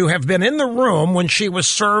to have been in the room when she was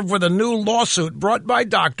served with a new lawsuit brought by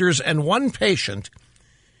doctors and one patient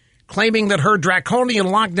claiming that her draconian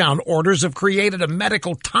lockdown orders have created a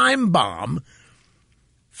medical time bomb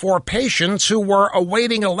for patients who were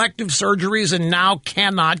awaiting elective surgeries and now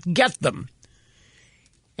cannot get them.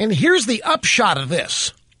 And here's the upshot of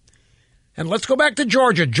this. And let's go back to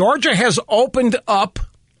Georgia. Georgia has opened up,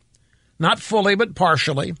 not fully but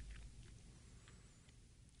partially,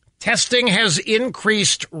 Testing has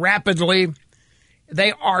increased rapidly.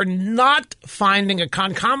 They are not finding a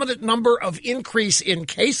concomitant number of increase in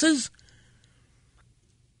cases.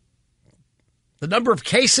 The number of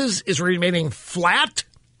cases is remaining flat.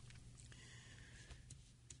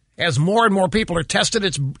 As more and more people are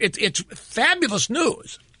tested, it's fabulous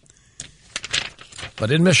news.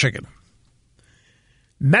 But in Michigan,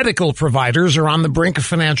 medical providers are on the brink of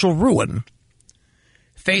financial ruin,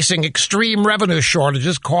 facing extreme revenue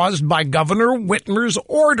shortages caused by Governor Whitmer's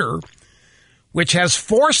order, which has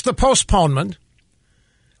forced the postponement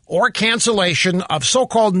or cancellation of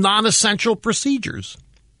so-called non-essential procedures.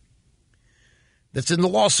 That's in the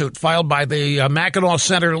lawsuit filed by the Mackinac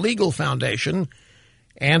Center Legal Foundation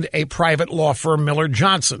and a private law firm, Miller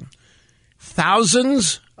Johnson.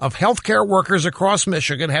 Thousands of healthcare workers across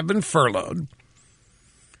Michigan have been furloughed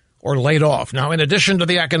or laid off. Now, in addition to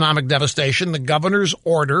the economic devastation, the governor's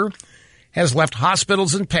order has left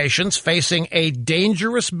hospitals and patients facing a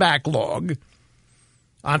dangerous backlog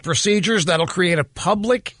on procedures that'll create a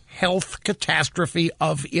public health catastrophe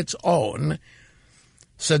of its own,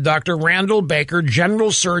 said Dr. Randall Baker,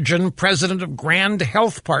 general surgeon, president of Grand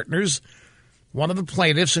Health Partners, one of the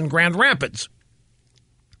plaintiffs in Grand Rapids.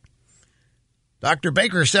 Dr.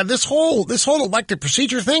 Baker said this whole elective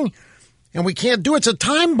procedure thing, and we can't do it's a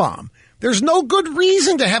time bomb. There's no good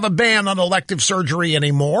reason to have a ban on elective surgery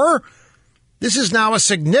anymore. This is now a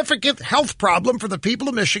significant health problem for the people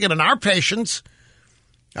of Michigan and our patients.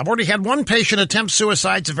 I've already had one patient attempt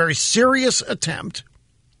suicide. It's a very serious attempt.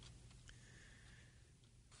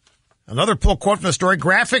 Another pull quote from the story,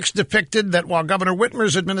 graphics depicted that while Governor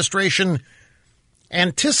Whitmer's administration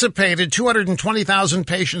anticipated 220,000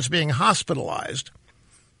 patients being hospitalized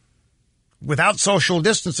without social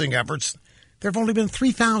distancing efforts, there have only been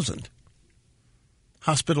 3,000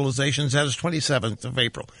 hospitalizations as of 27th of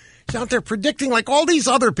April. He's out there predicting, like all these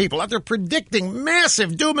other people, out there predicting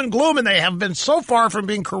massive doom and gloom, and they have been so far from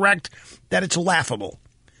being correct that it's laughable.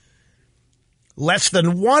 Less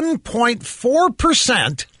than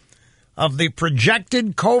 1.4% of the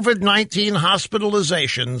projected COVID-19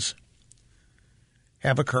 hospitalizations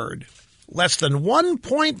have occurred. Less than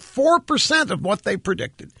 1.4% of what they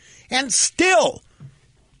predicted. And still,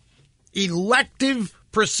 elective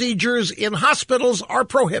procedures in hospitals are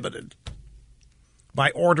prohibited by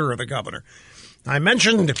order of the governor. I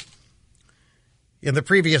mentioned in the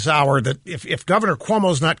previous hour that if Governor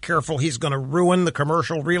Cuomo's not careful, he's going to ruin the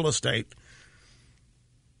commercial real estate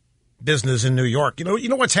business in New York. You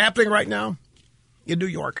know what's happening right now in New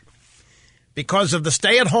York? Because of the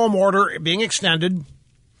stay-at-home order being extended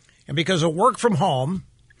and because of work from home,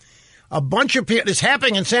 a bunch of people, it's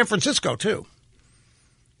happening in San Francisco too.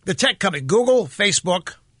 The tech company, Google,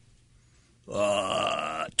 Facebook,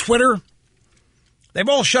 Twitter, they've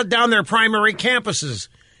all shut down their primary campuses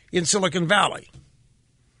in Silicon Valley.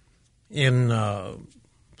 In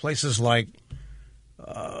places like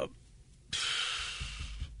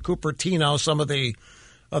Cupertino, some of the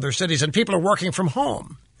other cities, and people are working from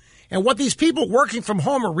home. And what these people working from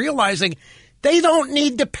home are realizing, they don't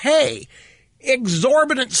need to pay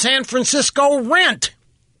exorbitant San Francisco rent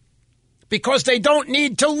because they don't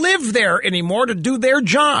need to live there anymore to do their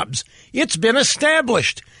jobs. It's been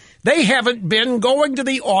established. They haven't been going to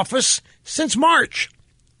the office since March.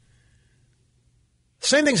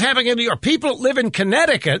 Same thing's happening in New York. People that live in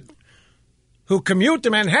Connecticut who commute to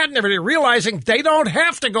Manhattan every day realizing they don't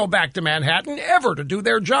have to go back to Manhattan ever to do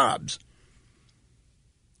their jobs.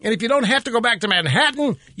 And if you don't have to go back to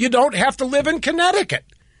Manhattan, you don't have to live in Connecticut.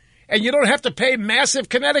 And you don't have to pay massive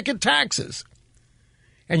Connecticut taxes.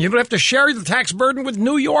 And you don't have to share the tax burden with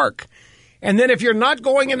New York. And then if you're not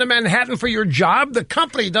going into Manhattan for your job, the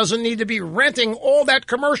company doesn't need to be renting all that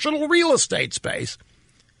commercial real estate space.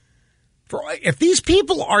 If these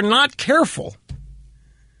people are not careful,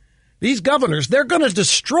 these governors, they're going to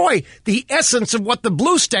destroy the essence of what the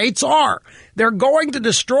blue states are. They're going to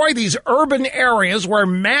destroy these urban areas where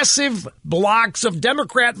massive blocks of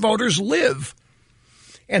Democrat voters live.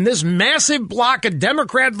 And this massive block of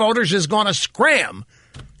Democrat voters is going to scram.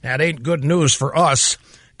 That ain't good news for us,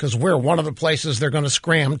 because we're one of the places they're going to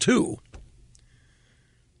scram to.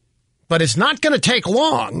 But it's not going to take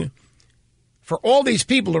long for all these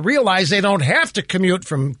people to realize they don't have to commute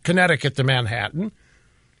from Connecticut to Manhattan.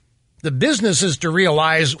 The businesses to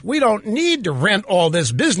realize we don't need to rent all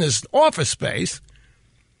this business office space.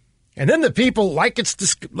 And then the people, like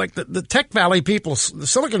the Tech Valley people, the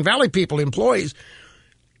Silicon Valley people, employees,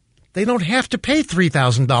 they don't have to pay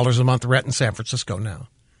 $3,000 a month rent in San Francisco now.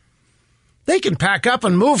 They can pack up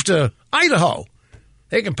and move to Idaho.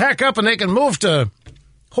 They can pack up and they can move to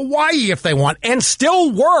Hawaii if they want and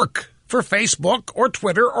still work for Facebook or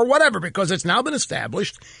Twitter or whatever, because it's now been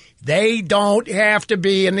established they don't have to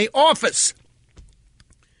be in the office.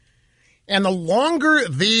 And the longer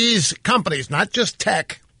these companies, not just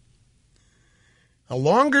tech, the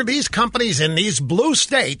longer these companies in these blue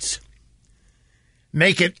states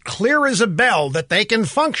make it clear as a bell that they can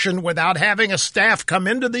function without having a staff come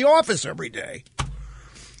into the office every day,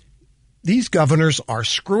 these governors are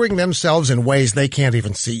screwing themselves in ways they can't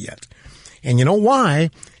even see yet. And you know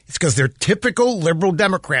why? It's because they're typical liberal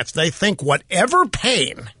Democrats. They think whatever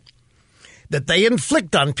pain that they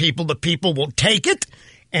inflict on people, the people will take it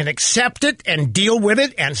and accept it and deal with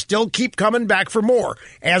it and still keep coming back for more,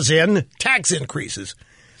 as in tax increases.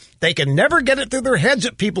 They can never get it through their heads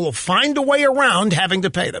that people will find a way around having to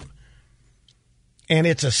pay them. And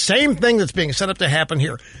it's the same thing that's being set up to happen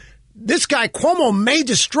here. This guy, Cuomo, may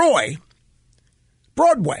destroy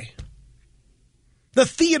Broadway, the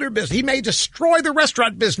theater business. He may destroy the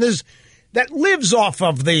restaurant business that lives off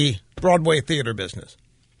of the Broadway theater business.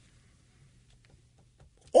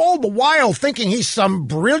 All the while thinking he's some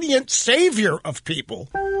brilliant savior of people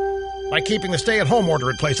by keeping the stay-at-home order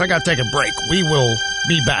in place. I got to take a break. We will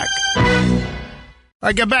be back.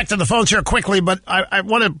 I get back to the phones here quickly, but I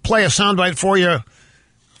want to play a soundbite for you.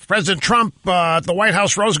 President Trump at the White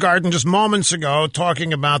House Rose Garden just moments ago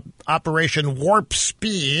talking about Operation Warp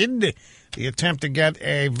Speed, the attempt to get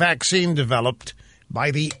a vaccine developed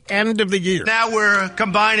by the end of the year. Now we're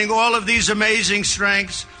combining all of these amazing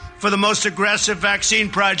strengths for the most aggressive vaccine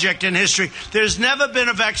project in history. There's never been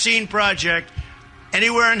a vaccine project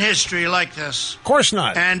anywhere in history like this. Of course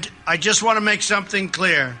not. And I just want to make something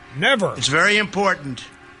clear. Never. It's very important.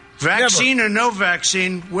 Vaccine or no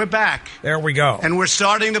vaccine, we're back. There we go. And we're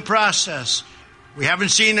starting the process. We haven't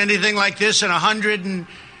seen anything like this in 100 and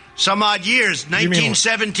some odd years,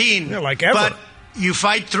 1917. Yeah, like ever. But you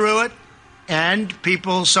fight through it. And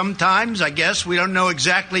people sometimes, I guess, we don't know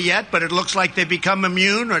exactly yet, but it looks like they become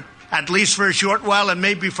immune, or at least for a short while and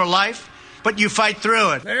maybe for life. But you fight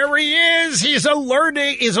through it. There he is. He's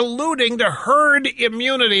alluding to herd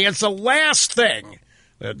immunity. It's the last thing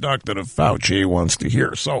that Dr. Fauci wants to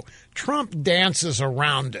hear. So Trump dances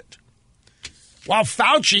around it, while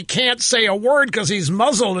Fauci can't say a word because he's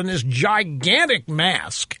muzzled in his gigantic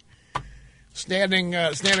mask, standing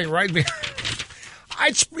right behind.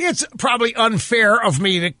 It's probably unfair of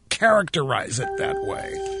me to characterize it that way.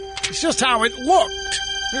 It's just how it looked.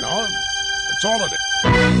 You know, that's all it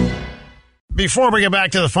is. Before we get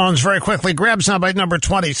back to the phones, very quickly, grab soundbite number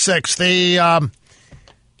 26. The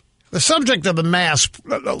subject of the mask,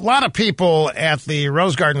 a lot of people at the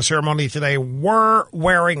Rose Garden ceremony today were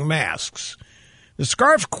wearing masks. The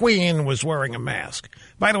Scarf Queen was wearing a mask.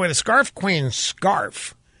 By the way, the Scarf Queen's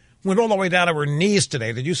scarf went all the way down to her knees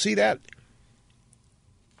today. Did you see that?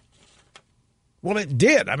 Well, it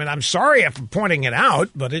did. I mean, I'm sorry for pointing it out,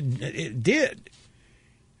 but it did.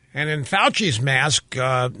 And then Fauci's mask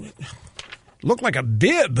looked like a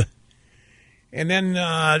bib. And then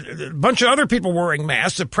a bunch of other people wearing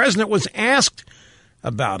masks. The president was asked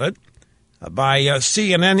about it by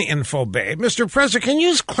CNN InfoBabe. Mr. President, can you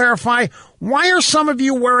just clarify, why are some of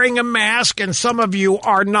you wearing a mask and some of you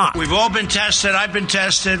are not? We've all been tested. I've been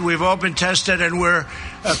tested. We've all been tested, and we're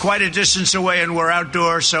quite a distance away, and we're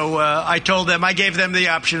outdoors. So I gave them the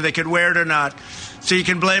option. They could wear it or not. So you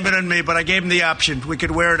can blame it on me, but I gave them the option. We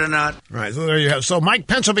could wear it or not. Right, so there you have. So Mike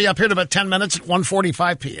Pence will be up here in about 10 minutes at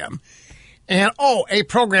 1:45 p.m. And, a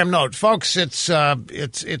program note. Folks, it's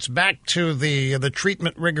back to the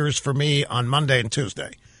treatment rigors for me on Monday and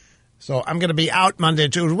Tuesday. So I'm going to be out Monday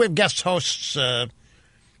and Tuesday. We have guest hosts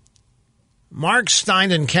Mark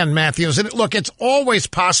Stein and Ken Matthews. And, look, it's always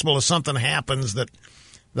possible if something happens that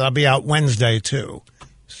I'll be out Wednesday, too.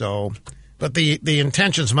 So, but the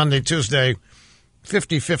intention's Monday, Tuesday,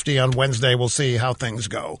 50-50 on Wednesday. We'll see how things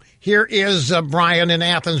go. Here is Brian in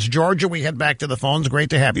Athens, Georgia. We head back to the phones. Great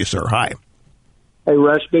to have you, sir. Hi. Hey,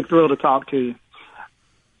 Rush, big thrill to talk to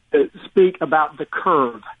you. Speak about the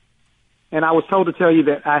curve. And I was told to tell you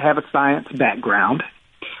that I have a science background.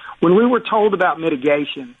 When we were told about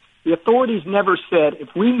mitigation, the authorities never said if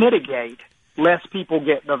we mitigate, less people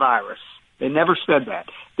get the virus. They never said that.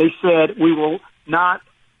 They said we will not,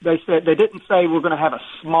 they didn't say we're going to have a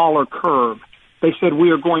smaller curve. They said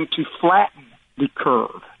we are going to flatten the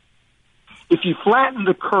curve. If you flatten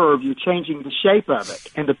the curve, you're changing the shape of it,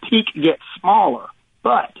 and the peak gets smaller.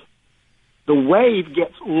 But the wave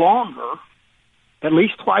gets longer, at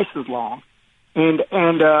least twice as long, and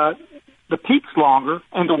the peak's longer,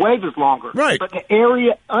 and the wave is longer. Right. But the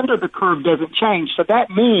area under the curve doesn't change. So that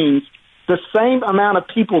means the same amount of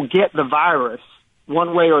people get the virus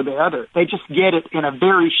one way or the other. They just get it in a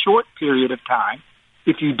very short period of time,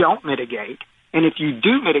 if you don't mitigate. And if you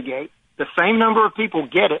do mitigate, the same number of people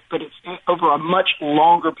get it, but it's over a much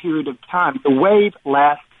longer period of time. The wave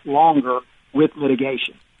lasts longer with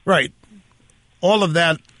mitigation. Right. All of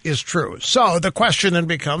that is true. So the question then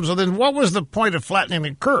becomes, well, then what was the point of flattening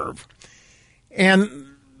the curve? And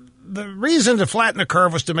the reason to flatten the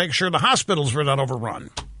curve was to make sure the hospitals were not overrun,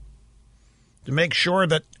 to make sure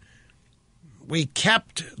that we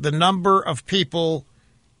kept the number of people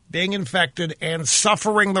being infected and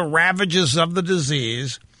suffering the ravages of the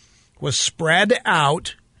disease was spread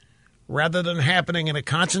out rather than happening in a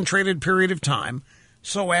concentrated period of time,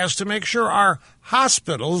 so as to make sure our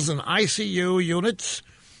hospitals and ICU units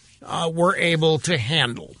were able to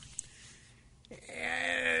handle.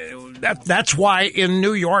 That's why in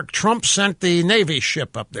New York, Trump sent the Navy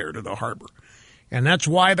ship up there to the harbor. And that's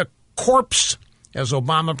why the corps, as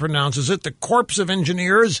Obama pronounces it, the corps of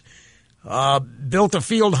engineers built a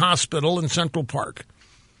field hospital in Central Park.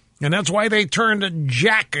 And that's why they turned a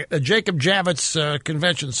Jacob Javits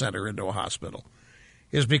Convention Center into a hospital,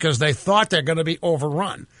 is because they thought they're going to be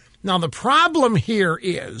overrun. Now, the problem here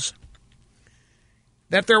is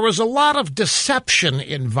that there was a lot of deception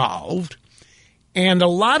involved, and a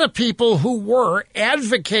lot of people who were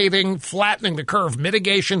advocating flattening the curve,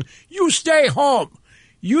 mitigation. You stay home.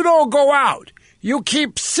 You don't go out. You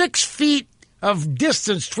keep 6 feet of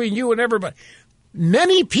distance between you and everybody.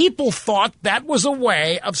 Many people thought that was a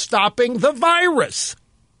way of stopping the virus.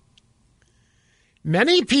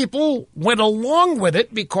 Many people went along with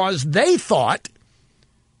it because they thought,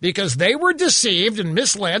 because they were deceived and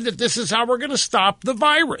misled, that this is how we're going to stop the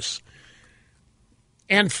virus.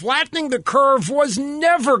 And flattening the curve was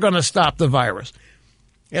never going to stop the virus.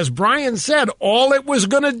 As Brian said, all it was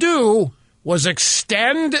going to do was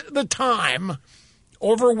extend the time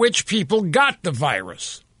over which people got the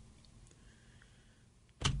virus.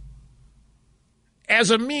 As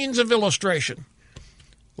a means of illustration,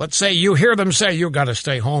 let's say you hear them say you got to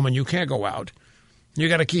stay home and you can't go out. You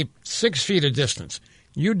got to keep 6 feet of distance.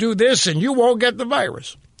 You do this and you won't get the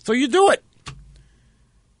virus. So you do it.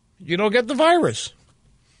 You don't get the virus.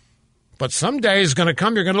 But someday is going to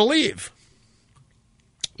come, you're going to leave.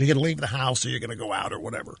 You're going to leave the house or you're going to go out or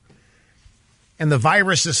whatever. And the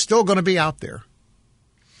virus is still going to be out there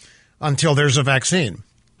until there's a vaccine.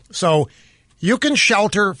 So you can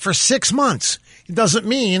shelter for 6 months. It doesn't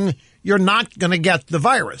mean you're not going to get the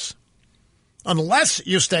virus unless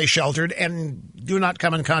you stay sheltered and do not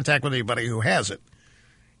come in contact with anybody who has it.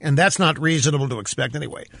 And that's not reasonable to expect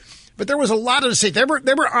anyway. But there was a lot of deceit. They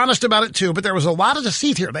were honest about it, too, but there was a lot of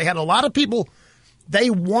deceit here. They had a lot of people. They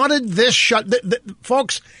wanted this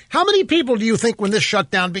folks, how many people do you think when this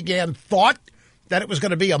shutdown began thought that it was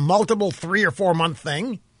going to be a multiple 3 or 4 month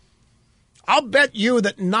thing? I'll bet you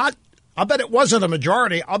that I'll bet it wasn't a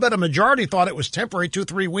majority. I'll bet a majority thought it was temporary,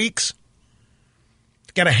 2-3 weeks.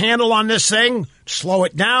 Get a handle on this thing, slow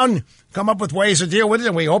it down, come up with ways to deal with it,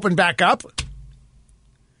 and we open back up.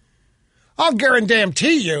 I'll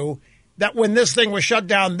guarantee you that when this thing was shut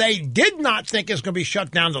down, they did not think it was going to be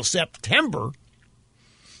shut down until September.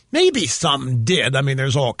 Maybe some did. I mean,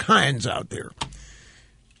 there's all kinds out there.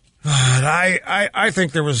 But I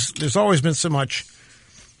think there's always been so much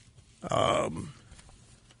a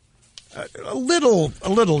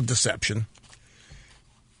little deception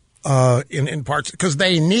in parts, because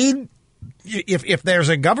they need, if there's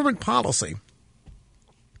a government policy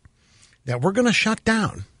that we're going to shut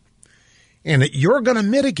down and that you're going to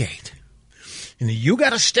mitigate and you got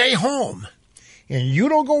to stay home and you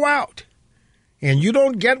don't go out and you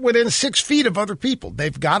don't get within 6 feet of other people,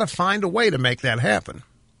 they've got to find a way to make that happen.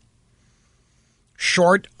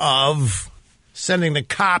 Short of sending the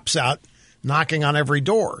cops out knocking on every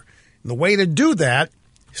door. And the way to do that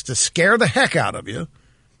is to scare the heck out of you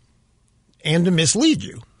and to mislead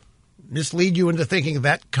you. Mislead you into thinking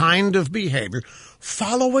that kind of behavior,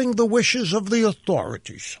 following the wishes of the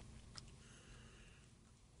authorities,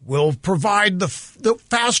 will provide the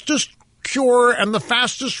fastest cure and the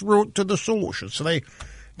fastest route to the solution. So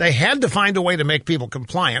they had to find a way to make people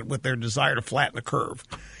compliant with their desire to flatten the curve.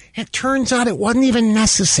 It turns out it wasn't even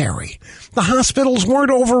necessary. The hospitals weren't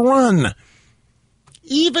overrun.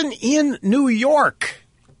 Even in New York,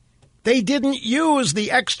 they didn't use the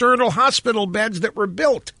external hospital beds that were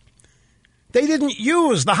built. They didn't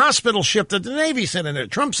use the hospital ship that the Navy sent in there,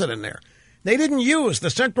 Trump sent in there. They didn't use the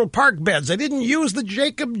Central Park beds. They didn't use the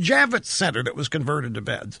Jacob Javits Center that was converted to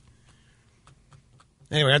beds.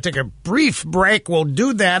 Anyway, I'll take a brief break. We'll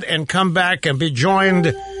do that and come back and be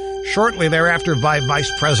joined shortly thereafter by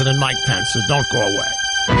Vice President Mike Pence. So don't go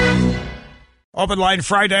away. Open Line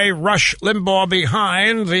Friday, Rush Limbaugh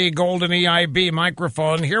behind the golden EIB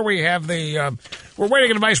microphone. Here we have we're We're waiting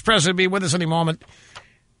for the Vice President to be with us any moment.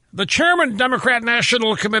 The chairman, Democrat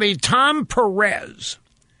National Committee, Tom Perez,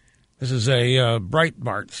 this is a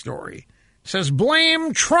Breitbart story, says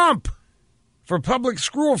blame Trump for public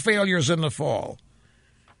school failures in the fall.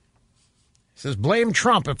 He says blame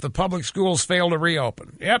Trump if the public schools fail to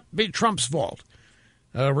reopen. Yep, be Trump's fault.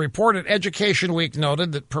 A report at Education Week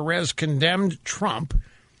noted that Perez condemned Trump,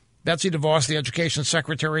 Betsy DeVos, the education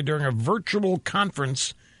secretary, during a virtual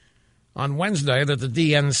conference on Wednesday that the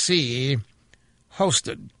DNC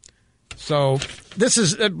hosted. So this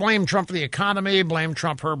is blame Trump for the economy, blame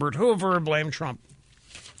Trump Herbert Hoover, blame Trump.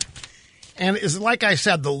 And is like I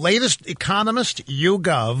said, the latest Economist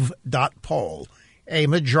YouGov poll, a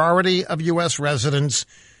majority of U.S. residents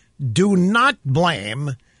do not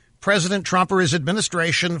blame President Trump or his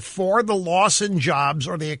administration for the loss in jobs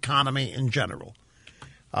or the economy in general.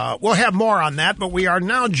 We'll have more on that, but we are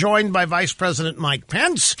now joined by Vice President Mike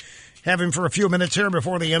Pence. Have him for a few minutes here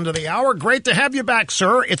before the end of the hour. Great to have you back,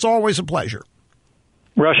 sir. It's always a pleasure.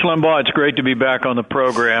 Rush Limbaugh, it's great to be back on the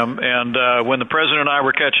program. And when the president and I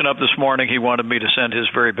were catching up this morning, he wanted me to send his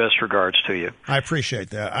very best regards to you. I appreciate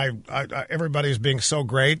that. I everybody's being so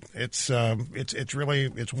great. It's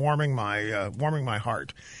really warming my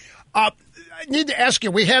heart. I need to ask you.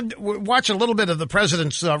 We watched a little bit of the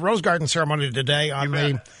president's Rose Garden ceremony today on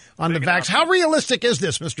the vaccine. How realistic is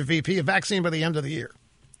this, Mr. VP? A vaccine by the end of the year?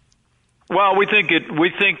 Well, we think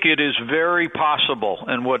it is very possible,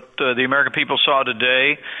 and what the American people saw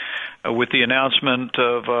today with the announcement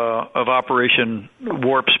of Operation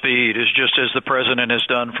Warp Speed is just as the president has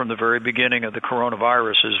done from the very beginning of the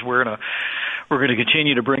coronavirus. Is we're going to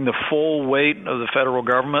continue to bring the full weight of the federal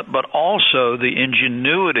government, but also the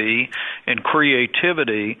ingenuity and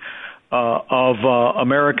creativity of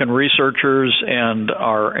American researchers and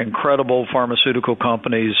our incredible pharmaceutical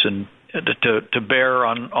companies and to bear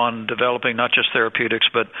on developing not just therapeutics,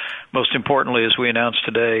 but most importantly, as we announced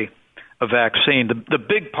today, a vaccine. The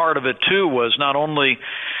big part of it too was not only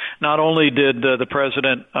did the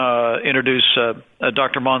president introduce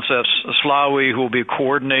Dr. Moncef Slaoui, who will be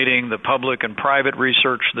coordinating the public and private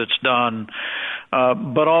research that's done,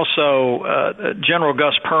 but also General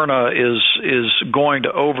Gus Perna is going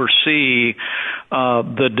to oversee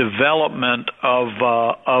the development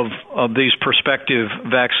of these prospective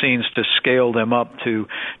vaccines to scale them up to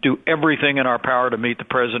do everything in our power to meet the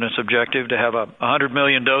president's objective to have 100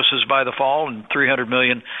 million doses by the fall and 300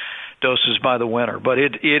 million doses by the winter. But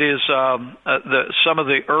it is some of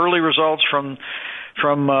the early results from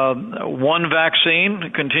one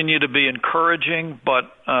vaccine continue to be encouraging,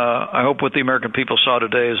 but I hope what the American people saw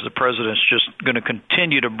today is the president's just going to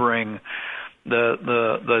continue to bring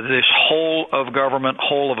this whole of government,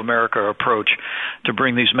 whole of America approach to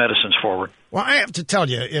bring these medicines forward. Well, I have to tell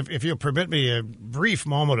you, if you'll permit me a brief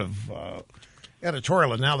moment of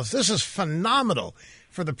editorial analysis, this is phenomenal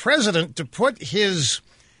for the president to put his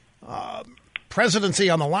presidency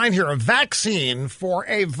on the line here, a vaccine for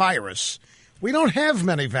a virus. We don't have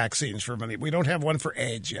many vaccines for many. We don't have one for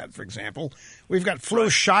AIDS yet, for example. We've got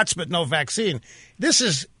flu shots, but no vaccine.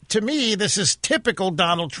 To me, this is typical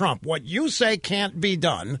Donald Trump. What you say can't be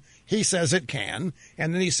done, he says it can,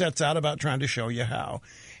 and then he sets out about trying to show you how.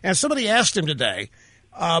 And somebody asked him today,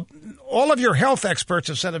 all of your health experts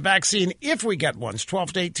have said a vaccine, if we get one, is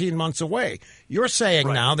 12 to 18 months away. You're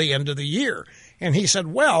saying now the end of the year. And he said,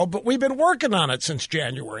 well, but we've been working on it since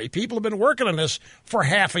January. People have been working on this for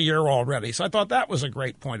half a year already. So I thought that was a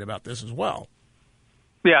great point about this as well.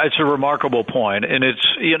 Yeah, it's a remarkable point, and it's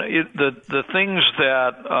the things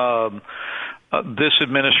that this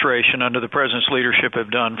administration under the president's leadership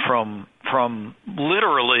have done from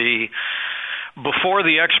literally before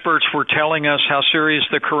the experts were telling us how serious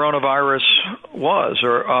the coronavirus was,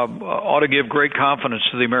 or ought to give great confidence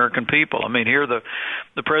to the American people. I mean, here the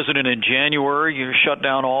president in January shut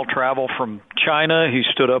down all travel from China. He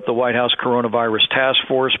stood up the White House Coronavirus Task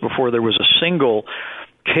Force before there was a single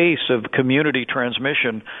case of community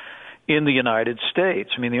transmission in the United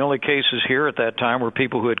States. I mean, the only cases here at that time were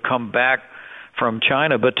people who had come back from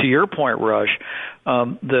China. But to your point, Rush,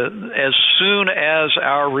 as soon as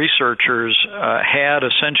our researchers had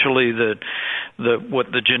essentially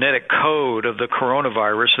the genetic code of the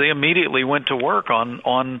coronavirus, they immediately went to work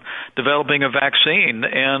on developing a vaccine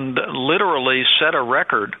and literally set a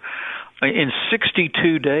record in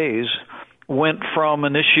 62 days. Went from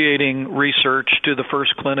initiating research to the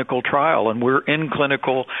first clinical trial, and we're in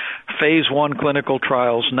phase 1 clinical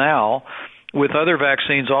trials now, with other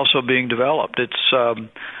vaccines also being developed. It's that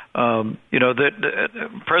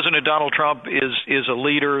President Donald Trump is a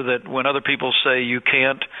leader that when other people say you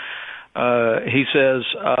can't, he says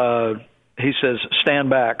stand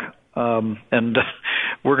back and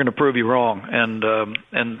we're going to prove you wrong. And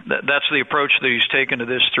that's the approach that he's taken to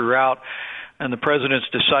this throughout. And the president's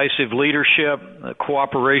decisive leadership, the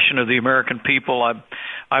cooperation of the American people,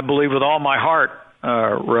 I believe with all my heart,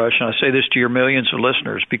 Rush, and I say this to your millions of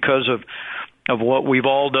listeners, because of what we've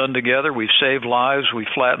all done together. We've saved lives, we've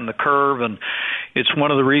flattened the curve, and it's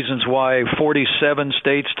one of the reasons why 47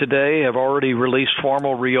 states today have already released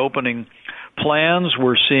formal reopening plans.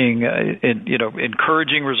 We're seeing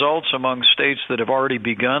encouraging results among states that have already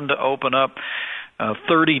begun to open up.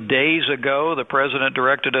 30 days ago, the president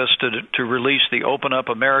directed us to release the Open Up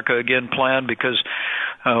America Again plan, because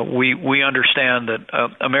we understand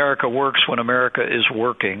that America works when America is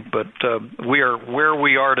working. But we are where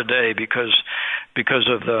we are today because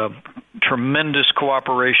of the tremendous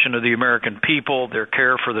cooperation of the American people, their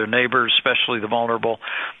care for their neighbors, especially the vulnerable,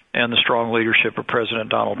 and the strong leadership of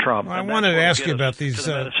President Donald Trump. I wanted to ask you about these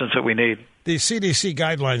medicines that we need. These CDC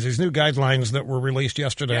guidelines, these new guidelines that were released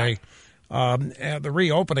yesterday. Yeah. The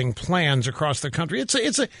reopening plans across the country.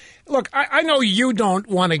 It's a look. I know you don't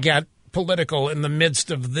want to get political in the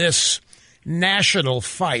midst of this national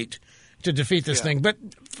fight to defeat this thing, but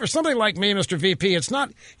for somebody like me, Mr. VP, it's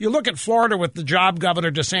not. You look at Florida with the job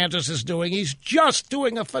Governor DeSantis is doing. He's just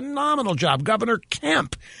doing a phenomenal job. Governor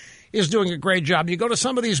Kemp is doing a great job. You go to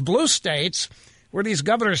some of these blue states where these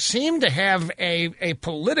governors seem to have a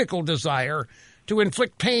political desire to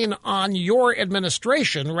inflict pain on your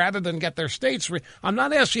administration rather than get their states. I'm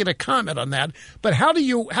not asking you to comment on that, but how do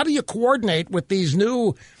you coordinate with this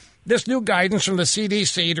new guidance from the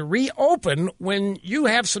CDC to reopen when you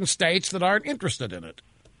have some states that aren't interested in it?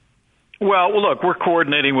 Well, look, we're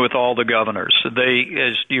coordinating with all the governors. They,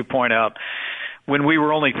 as you point out, when we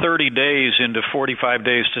were only 30 days into 45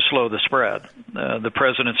 days to slow the spread, the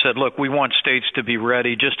president said, look, we want states to be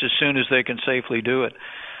ready just as soon as they can safely do it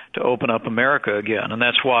to open up America again. And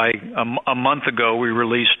that's why a month ago we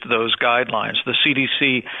released those guidelines, the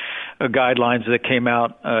CDC guidelines that came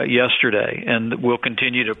out yesterday, and we'll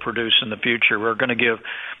continue to produce in the future. We're going to give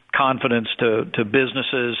confidence to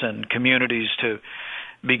businesses and communities to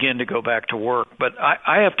begin to go back to work. But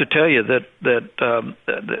I have to tell you that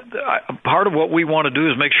part of what we want to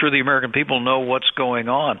do is make sure the American people know what's going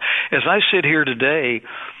on. As I sit here today,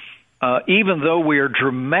 even though we are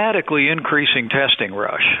dramatically increasing testing,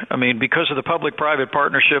 Rush, I mean, because of the public-private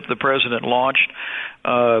partnership the president launched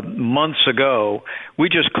months ago, we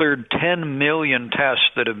just cleared 10 million tests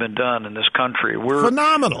that have been done in this country.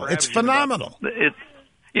 Phenomenal. It's phenomenal.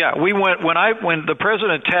 Yeah, we went when the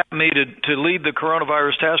president tapped me to lead the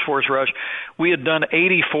coronavirus task force, Rush, we had done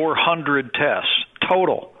 8,400 tests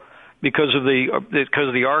total because of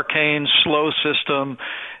the arcane slow system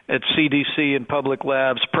at CDC and public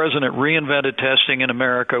labs. President reinvented testing in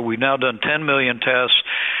America. We've now done 10 million tests.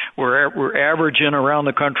 We're averaging around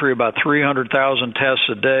the country about 300,000 tests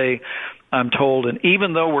a day, I'm told. And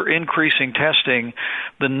even though we're increasing testing,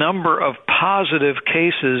 the number of positive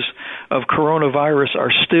cases of coronavirus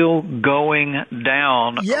are still going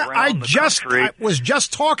down. Yeah, I was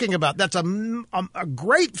just talking about that's a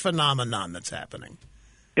great phenomenon that's happening.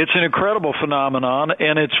 It's an incredible phenomenon,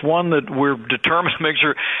 and it's one that we're determined to make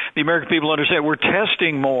sure the American people understand. We're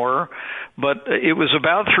testing more, but it was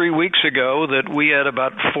about 3 weeks ago that we had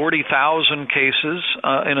about 40,000 cases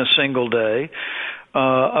in a single day.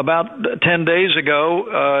 About 10 days ago,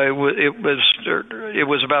 it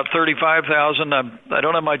was about 35,000. I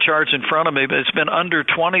don't have my charts in front of me, but it's been under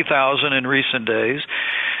 20,000 in recent days.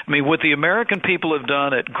 I mean, what the American people have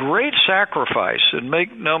done at great sacrifice, and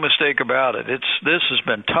make no mistake about it, this has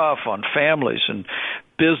been tough on families and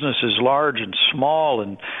businesses large and small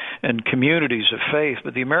and communities of faith,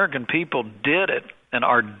 but the American people did it and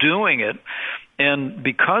are doing it. And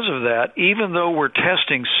because of that, even though we're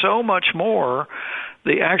testing so much more,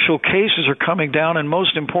 the actual cases are coming down, and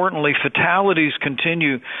most importantly, fatalities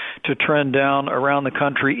continue to trend down around the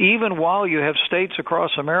country, even while you have states across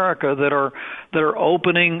America that are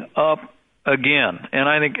opening up again. And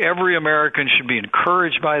I think every American should be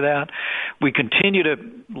encouraged by that. We continue to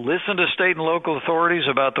listen to state and local authorities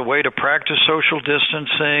about the way to practice social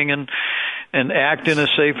distancing and act in a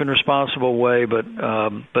safe and responsible way. But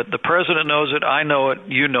the president knows it. I know it.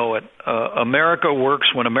 You know it. America works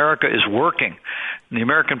when America is working. The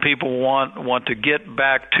American people want to get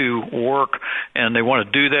back to work, and they want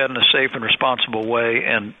to do that in a safe and responsible way.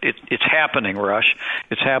 And it's happening, Rush.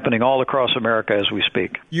 It's happening all across America as we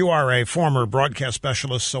speak. You are a former broadcast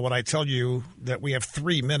specialist, so when I tell you that we have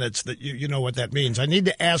 3 minutes, that you know what that means. I need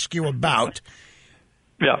to ask you about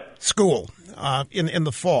school in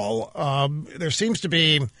the fall. There seems to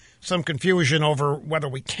be some confusion over whether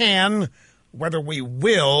we can, whether we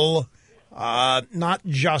will, not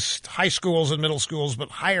just high schools and middle schools, but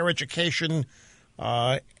higher education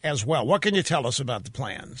as well. What can you tell us about the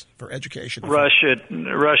plans for education? Rush,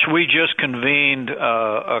 we just convened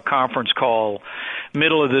a conference call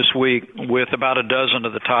middle of this week with about a dozen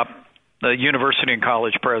of the top university and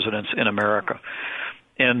college presidents in America.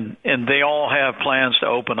 And they all have plans to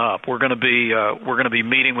open up. We're going to be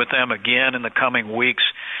meeting with them again in the coming weeks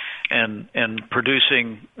and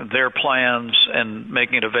producing their plans and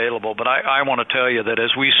making it available. But I want to tell you that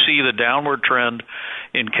as we see the downward trend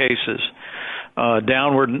in cases,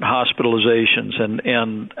 downward hospitalizations,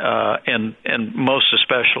 and most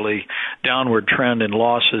especially downward trend in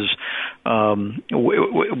losses.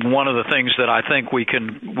 One of the things that I think we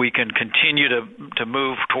can continue to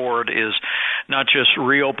move toward is not just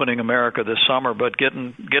reopening America this summer, but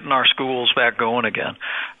getting our schools back going again,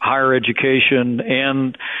 higher education,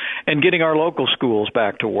 and getting our local schools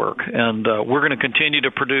back to work. And we're going to continue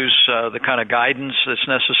to produce the kind of guidance that's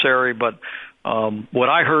necessary, but what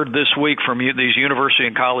I heard this week from these university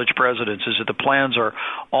and college presidents is that the plans are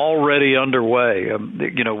already underway.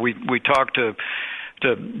 We talked to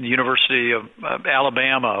the University of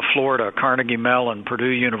Alabama, Florida, Carnegie Mellon, Purdue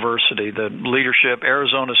University, the leadership,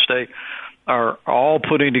 Arizona State, are all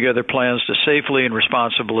putting together plans to safely and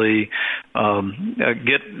responsibly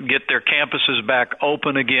get their campuses back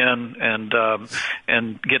open again and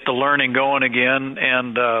get the learning going again.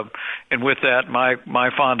 And with that, my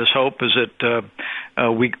fondest hope is that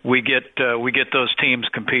we get those teams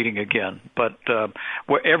competing again. But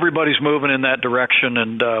where everybody's moving in that direction,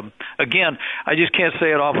 and again, I just can't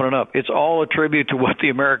say it often enough. It's all a tribute to what the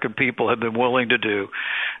American people have been willing to do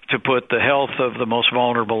to put the health of the most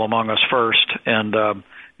vulnerable among us first, and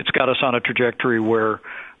it's got us on a trajectory where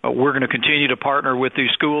we're going to continue to partner with these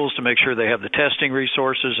schools to make sure they have the testing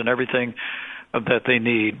resources and everything that they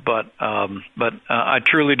need. But I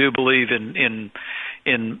truly do believe in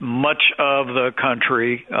much of the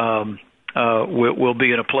country we'll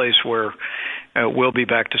be in a place where we'll be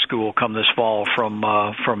back to school come this fall,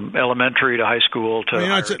 from elementary to high school to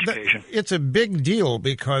higher education. It's a big deal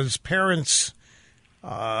because parents,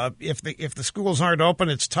 if the schools aren't open,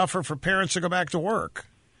 it's tougher for parents to go back to work.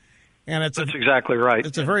 And that's exactly right.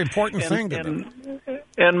 It's a very important thing to them.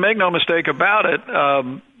 And make no mistake about it,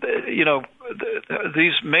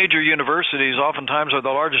 these major universities oftentimes are the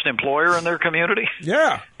largest employer in their community.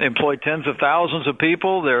 Yeah, they employ tens of thousands of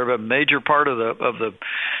people. They're a major part of the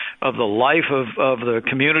life of the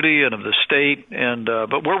community and of the state. And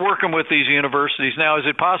but we're working with these universities now. Is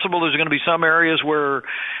it possible there's going to be some areas where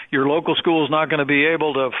your local school is not going to be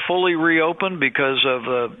able to fully reopen because of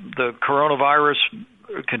the coronavirus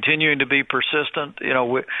continuing to be persistent?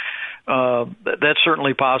 That's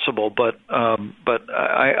certainly possible, but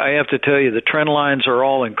I have to tell you, the trend lines are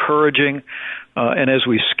all encouraging, and as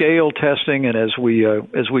we scale testing and as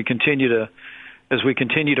we continue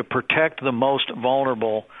to protect the most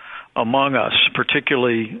vulnerable among us,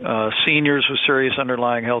 particularly seniors with serious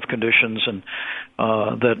underlying health conditions, and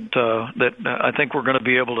that I think we're going to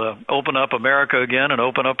be able to open up America again and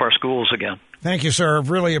open up our schools again. Thank you, sir.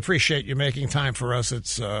 Really appreciate you making time for us.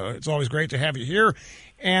 It's always great to have you here,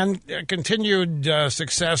 and continued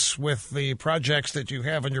success with the projects that you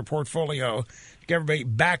have in your portfolio. Get everybody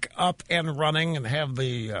back up and running and have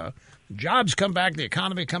the jobs come back, the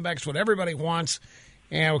economy come back. It's what everybody wants.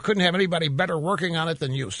 And we couldn't have anybody better working on it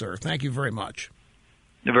than you, sir. Thank you very much.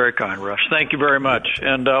 You're very kind, Rush. Thank you very much.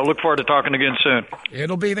 And look forward to talking again soon.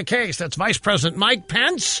 It'll be the case. That's Vice President Mike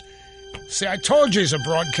Pence. See, I told you he's a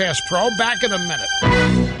broadcast pro. Back in a minute.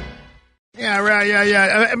 Yeah, right,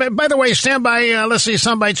 yeah. By the way, stand by. Let's see,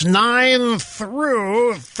 soundbites 9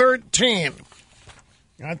 through 13.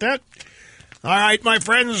 Got that? All right, my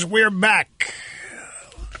friends, we're back.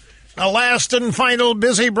 The last and final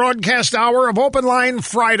busy broadcast hour of Open Line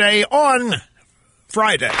Friday on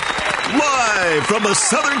Friday. Live from the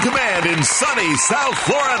Southern Command in sunny South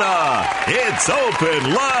Florida, it's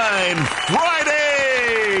Open Line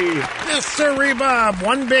Friday. Yes, sir, Bob.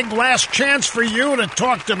 One big last chance for you to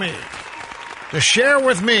talk to me, to share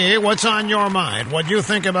with me what's on your mind, what you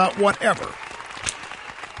think about whatever.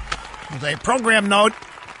 As a program note,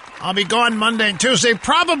 I'll be gone Monday and Tuesday,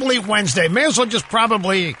 probably Wednesday. May as well just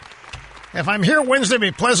probably... If I'm here Wednesday, be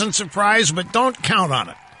a pleasant surprise, but don't count on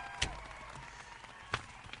it.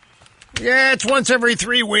 Yeah, it's once every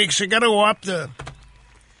 3 weeks. You got to go up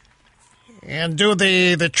and do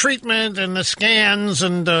the treatment and the scans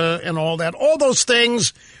and all that. All those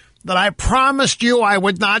things that I promised you I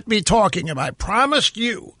would not be talking about. I promised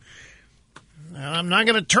you. And I'm not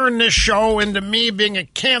going to turn this show into me being a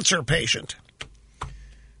cancer patient.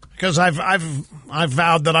 because I've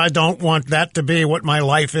vowed that I don't want that to be what my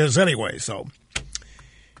life is anyway. So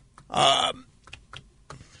we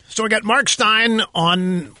got Mark Stein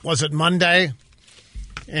on, was it Monday?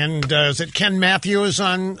 And is it Ken Matthews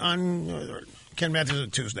on Ken Matthews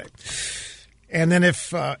on Tuesday? And then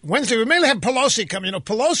if Wednesday, we may have Pelosi come. You know,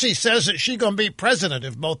 Pelosi says that she's going to be president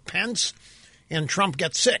if both Pence and Trump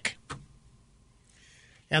get sick.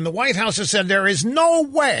 And the White House has said there is no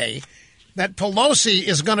way that Pelosi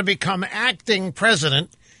is going to become acting president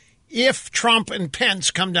if Trump and Pence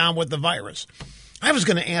come down with the virus. I was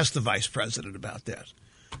going to ask the vice president about that,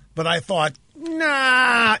 but I thought,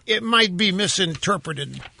 nah, it might be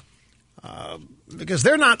misinterpreted because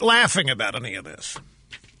they're not laughing about any of this.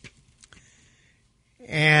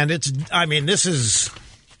 And this is,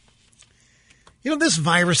 this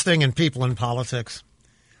virus thing and people in politics.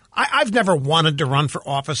 I've never wanted to run for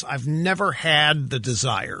office. I've never had the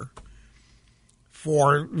desire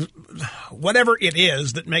for whatever it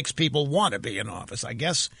is that makes people want to be in office. I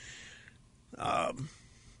guess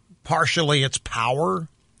partially it's power.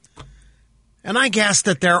 And I guess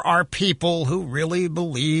that there are people who really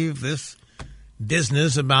believe this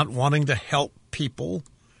business about wanting to help people.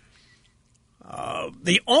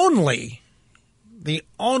 The only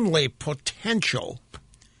potential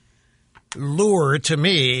lure to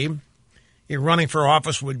me in running for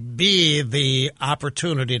office would be the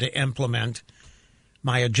opportunity to implement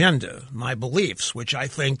my agenda, my beliefs, which I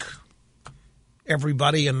think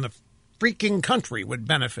everybody in the freaking country would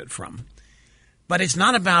benefit from. But it's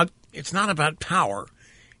not about power.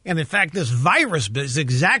 And in fact, this virus is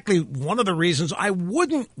exactly one of the reasons I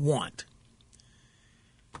wouldn't want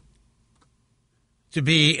to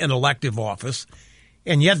be in elective office.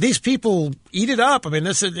 And yet these people eat it up. I mean,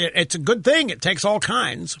 it's a good thing. It takes all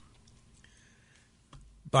kinds.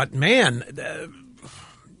 But, man,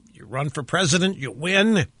 you run for president, you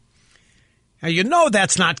win. Now,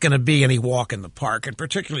 that's not going to be any walk in the park, and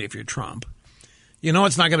particularly if you're Trump.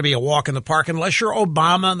 It's not going to be a walk in the park unless you're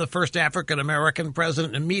Obama, the first African-American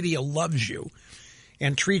president, and the media loves you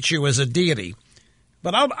and treats you as a deity.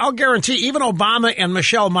 But I'll guarantee even Obama and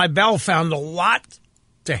Michelle Mybell found a lot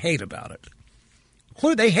to hate about it.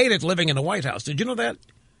 They hated living in the White House. Did you know that?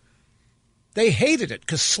 They hated it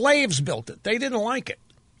because slaves built it. They didn't like it.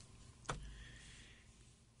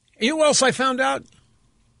 You know what else I found out?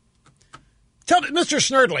 Mr.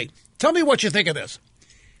 Snerdley, tell me what you think of this.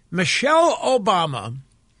 Michelle Obama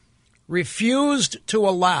refused to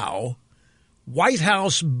allow White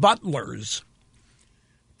House butlers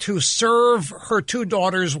to serve her two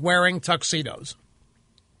daughters wearing tuxedos.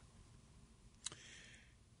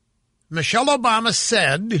 Michelle Obama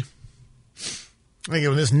said,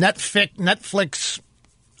 this Netflix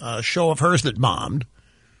show of hers that bombed,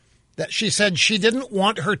 that she said she didn't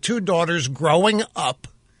want her two daughters growing up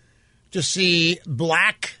to see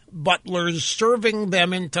black butlers serving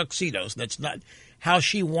them in tuxedos. That's not how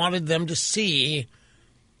she wanted them to see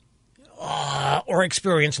or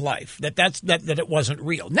experience life, that it wasn't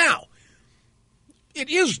real. Now, it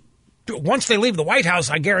is, once they leave the White House,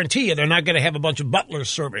 I guarantee you they're not going to have a bunch of butlers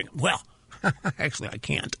serving. Well, actually, I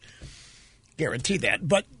can't guarantee that.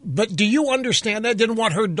 But do you understand that? Didn't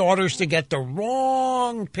want her daughters to get the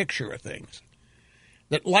wrong picture of things.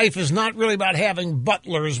 That life is not really about having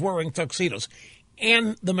butlers wearing tuxedos.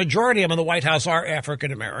 And the majority of them in the White House are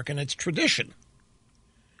African American. It's tradition.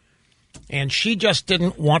 And she just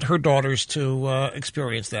didn't want her daughters to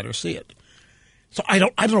experience that or see it. So I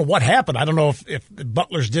don't know what happened. I don't know if the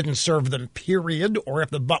butlers didn't serve them, period, or if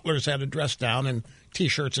the butlers had to dress down in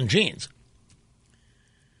T-shirts and jeans.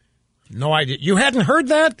 No idea. You hadn't heard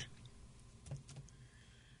that?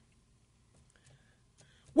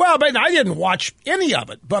 Well, but I didn't watch any of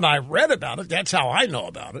it, but I read about it. That's how I know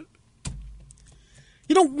about it.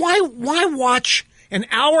 Why watch an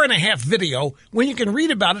hour-and-a-half video when you can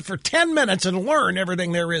read about it for 10 minutes and learn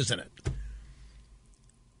everything there is in it?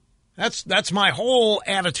 That's my whole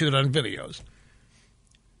attitude on videos.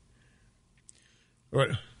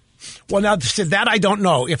 Well, now, that I don't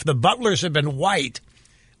know. If the butlers have been white,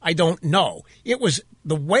 I don't know. It was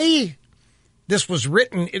the way this was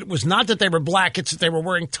written, it was not that they were black, it's that they were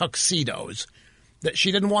wearing tuxedos. That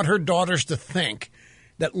she didn't want her daughters to think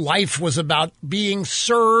that life was about being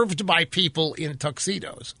served by people in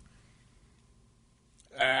tuxedos.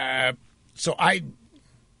 That's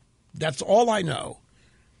all I know.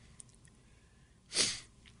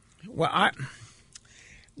 Well,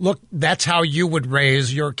 look, that's how you would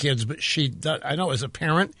raise your kids, but I know as a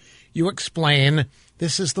parent, you explain,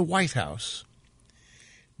 this is the White House.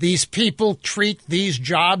 These people treat these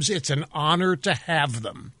jobs, it's an honor to have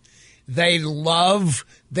them. They love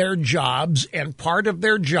their jobs, and part of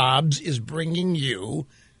their jobs is bringing you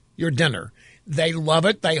your dinner. They love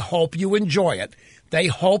it. They hope you enjoy it. They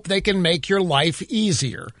hope they can make your life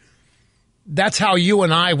easier. That's how you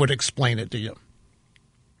and I would explain it to you.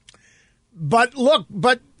 But look,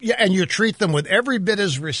 and you treat them with every bit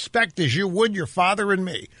as respect as you would your father and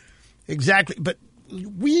me. Exactly. But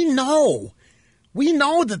we know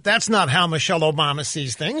that that's not how Michelle Obama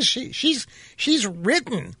sees things. She's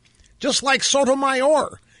written, just like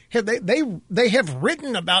Sotomayor. They have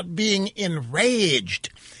written about being enraged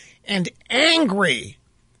and angry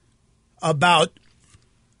about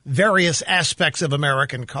various aspects of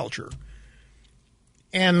American culture.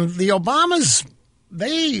 And the Obamas,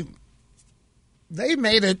 they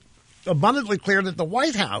made it abundantly clear that the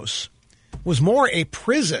White House was more a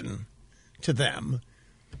prison to them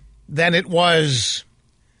than it was.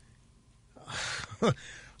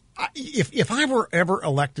 If I were ever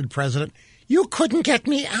elected president, you couldn't get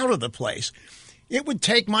me out of the place. It would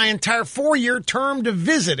take my entire 4-year term to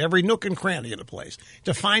visit every nook and cranny of the place,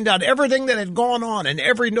 to find out everything that had gone on in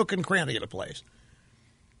every nook and cranny of the place.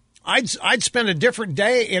 I'd spend a different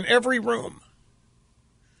day in every room.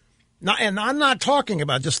 Now, and I'm not talking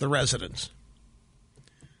about just the residents.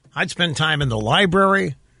 I'd spend time in the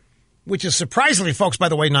library, which is surprisingly, folks, by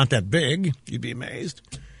the way, not that big. You'd be amazed.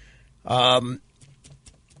 And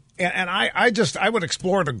I would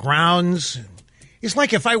explore the grounds. It's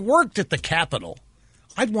like if I worked at the Capitol,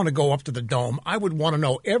 I'd want to go up to the Dome. I would want to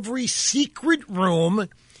know every secret room,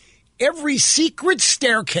 every secret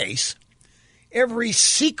staircase, every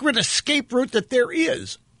secret escape route that there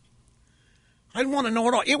is. I'd want to know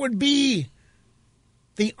it all. It would be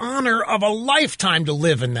the honor of a lifetime to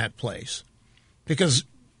live in that place, because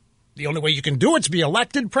the only way you can do it is be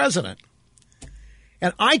elected president.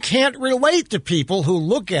 And I can't relate to people who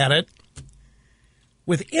look at it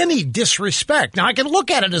with any disrespect. Now, I can look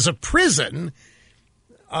at it as a prison.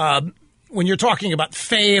 When you're talking about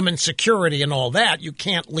fame and security and all that, you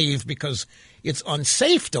can't leave because it's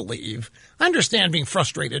unsafe to leave. I understand being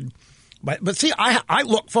frustrated. But see, I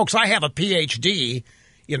look, folks, I have a PhD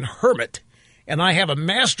in hermit, and I have a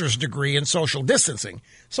master's degree in social distancing.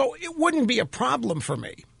 So it wouldn't be a problem for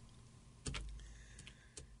me.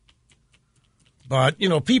 But,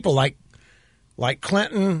 people like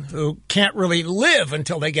Clinton, who can't really live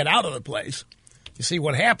until they get out of the place. You see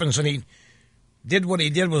what happens when he did what he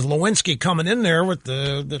did with Lewinsky coming in there with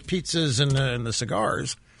the pizzas and the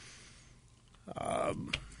cigars.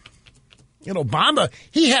 Obama,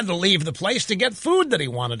 he had to leave the place to get food that he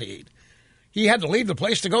wanted to eat. He had to leave the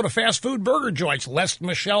place to go to fast food burger joints, lest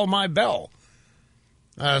Michelle, my belle,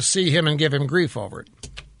 see him and give him grief over it.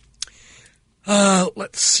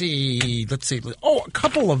 Let's see. Oh, a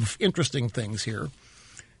couple of interesting things here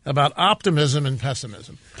about optimism and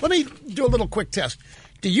pessimism. Let me do a little quick test.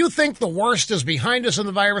 Do you think the worst is behind us in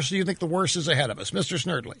the virus, or do you think the worst is ahead of us? Mr.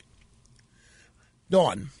 Snerdley.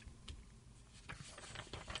 Dawn.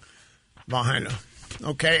 Behind us.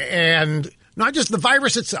 Okay, and not just the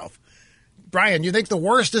virus itself. Brian, you think the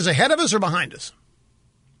worst is ahead of us or behind us?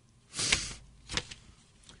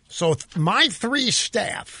 So my 3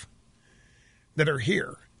 staff that are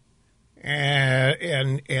here,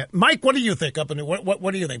 and Mike, what do you think?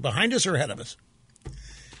 What do you think? Behind us or ahead of us?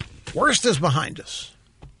 Worst is behind us.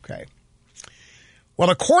 Okay. Well,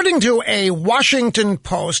 according to a Washington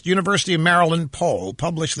Post, University of Maryland poll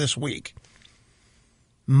published this week,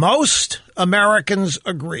 most Americans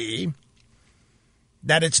agree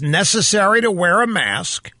that it's necessary to wear a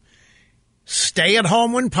mask, stay at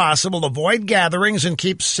home when possible, avoid gatherings, and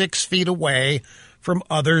keep 6 feet away from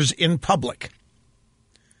others in public.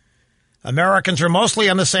 Americans are mostly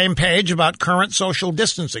on the same page about current social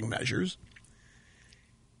distancing measures.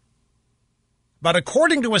 But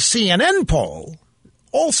according to a CNN poll,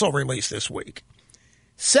 also released this week,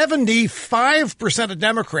 75% of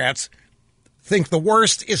Democrats think the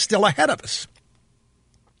worst is still ahead of us.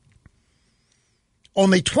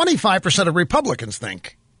 Only 25% of Republicans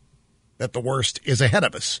think that the worst is ahead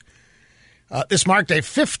of us. This marked a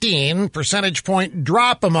 15 percentage point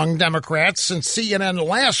drop among Democrats since CNN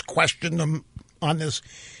last questioned them on this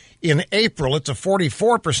in April. It's a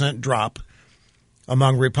 44% drop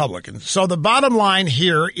among Republicans. So the bottom line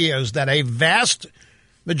here is that a vast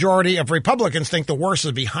majority of Republicans think the worst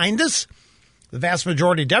is behind us. The vast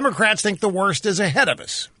majority of Democrats think the worst is ahead of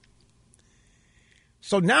us.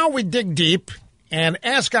 So now we dig deep and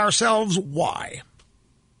ask ourselves why.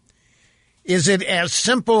 Is it as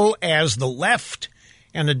simple as the left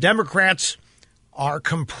and the Democrats are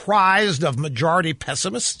comprised of majority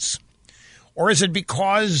pessimists? Or is it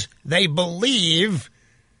because they believe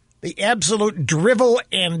the absolute drivel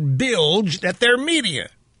and bilge that their media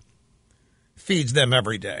feeds them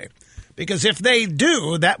every day. Because if they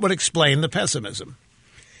do, that would explain the pessimism.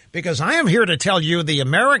 Because I am here to tell you the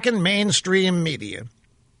American mainstream media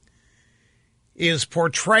is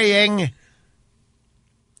portraying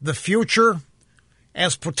the future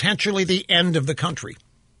as potentially the end of the country.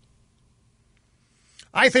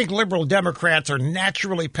 I think liberal Democrats are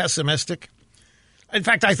naturally pessimistic. In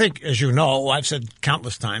fact, I think, as you know, I've said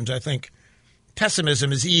countless times, I think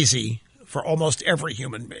pessimism is easy for almost every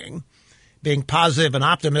human being. Being positive and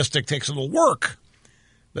optimistic takes a little work,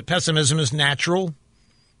 but pessimism is natural.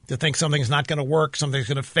 To think something's not going to work, something's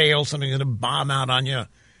going to fail, something's going to bomb out on you,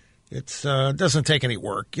 it doesn't take any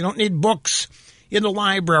work. You don't need books in the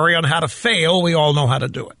library on how to fail. We all know how to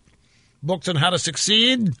do it. Books on how to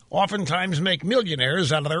succeed oftentimes make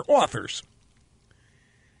millionaires out of their authors.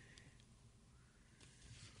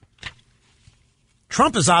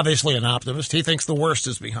 Trump is obviously an optimist. He thinks the worst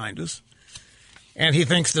is behind us. And he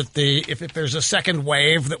thinks that if there's a second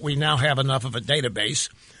wave, that we now have enough of a database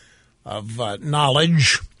of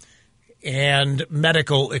knowledge and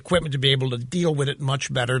medical equipment to be able to deal with it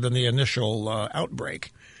much better than the initial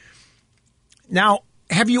outbreak. Now,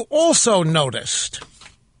 have you also noticed,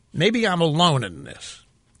 maybe I'm alone in this,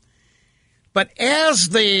 but as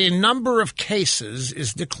the number of cases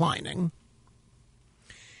is declining,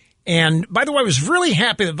 and by the way, I was really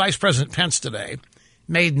happy that Vice President Pence today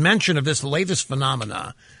made mention of this latest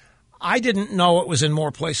phenomena. I didn't know it was in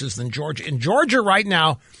more places than Georgia. In Georgia right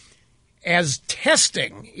now, as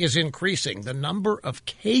testing is increasing, the number of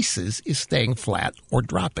cases is staying flat or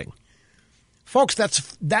dropping. Folks,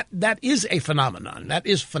 that is a phenomenon. That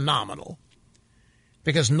is phenomenal.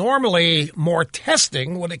 Because normally more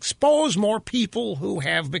testing would expose more people who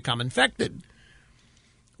have become infected.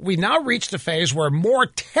 We now reached a phase where more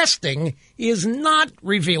testing is not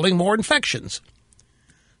revealing more infections.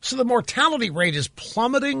 So the mortality rate is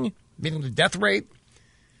plummeting, meaning the death rate,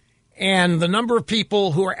 and the number of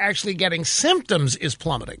people who are actually getting symptoms is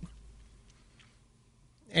plummeting.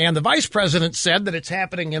 And the vice president said that it's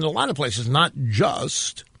happening in a lot of places, not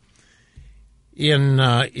just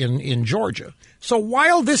in Georgia. So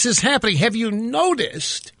while this is happening, have you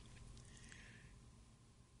noticed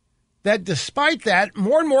that despite that,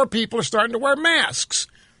 more and more people are starting to wear masks?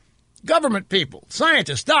 Government people,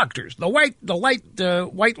 scientists, doctors, the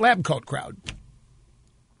white lab coat crowd.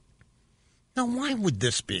 Now, why would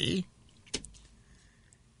this be?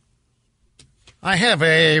 I have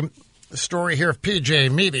a story here of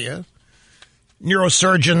PJ Media.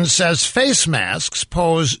 Neurosurgeon says face masks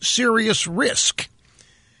pose serious risk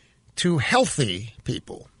to healthy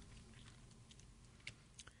people.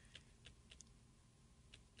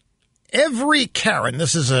 Every Karen,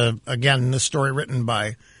 this is, again, this story written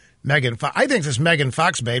by Megan Fox. I think this Megan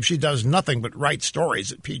Fox babe, she does nothing but write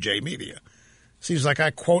stories at PJ Media. Seems like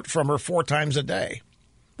I quote from her 4 times a day,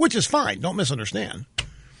 which is fine. Don't misunderstand.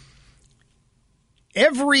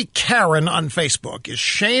 Every Karen on Facebook is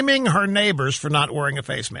shaming her neighbors for not wearing a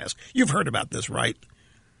face mask. You've heard about this, right?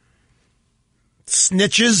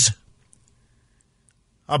 Snitches.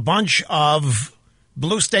 A bunch of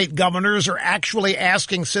blue state governors are actually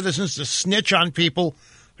asking citizens to snitch on people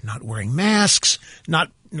not wearing masks,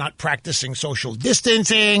 not practicing social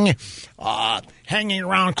distancing, hanging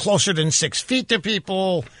around closer than 6 feet to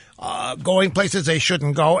people, going places they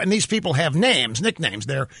shouldn't go. And these people have names, nicknames.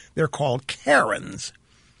 They're called Karens.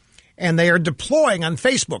 And they are deploying on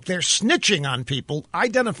Facebook. They're snitching on people,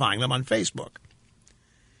 identifying them on Facebook.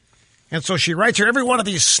 And so she writes here, every one of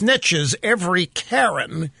these snitches, every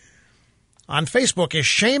Karen on Facebook is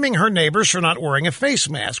shaming her neighbors for not wearing a face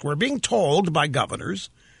mask. We're being told by governors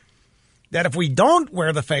that if we don't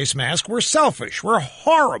wear the face mask, we're selfish, we're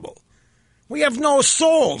horrible. We have no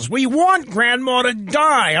souls. We want grandma to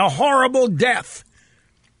die a horrible death.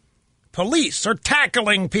 Police are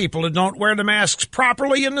tackling people who don't wear the masks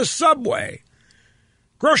properly in the subway.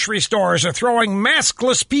 Grocery stores are throwing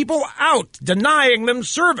maskless people out, denying them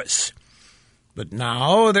service. But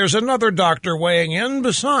now there's another doctor weighing in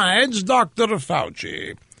besides Dr.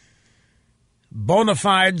 Fauci. Bona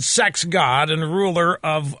fide sex god and ruler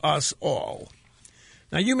of us all.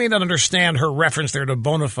 Now, you may not understand her reference there to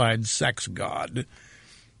bona fide sex god,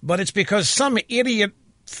 but it's because some idiot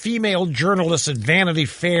female journalist at Vanity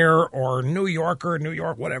Fair or New York,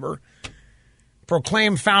 whatever,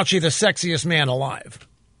 proclaimed Fauci the sexiest man alive.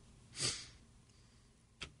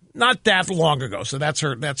 Not that long ago, so that's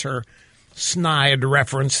her snide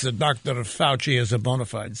reference to Dr. Fauci as a bona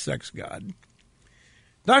fide sex god.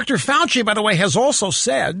 Dr. Fauci, by the way, has also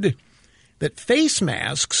said that face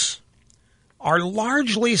masks are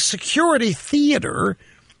largely security theater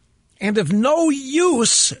and of no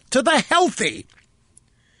use to the healthy.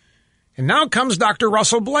 And now comes Dr.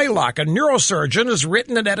 Russell Blaylock, a neurosurgeon, has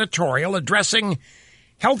written an editorial addressing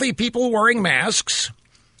healthy people wearing masks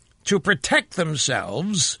to protect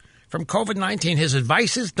themselves from COVID-19. His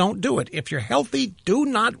advice is don't do it. If you're healthy, do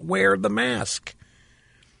not wear the mask.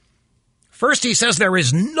 First, he says there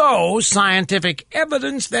is no scientific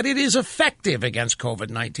evidence that it is effective against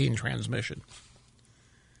COVID-19 transmission.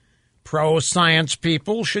 Pro-science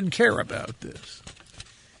people should care about this.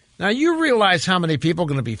 Now, you realize how many people are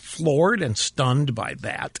going to be floored and stunned by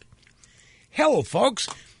that? Hell, folks,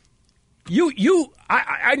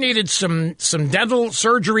 I needed some dental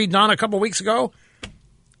surgery done a couple weeks ago.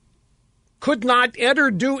 Could not enter,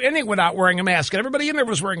 do any without wearing a mask. And everybody in there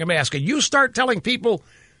was wearing a mask. And you start telling people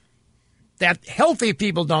that healthy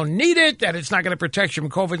people don't need it, that it's not going to protect you from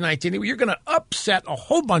COVID-19, you're going to upset a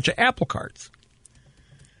whole bunch of apple carts.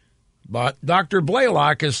 But Dr.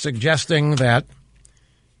 Blaylock is suggesting that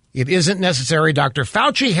it isn't necessary. Dr.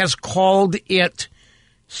 Fauci has called it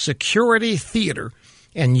security theater.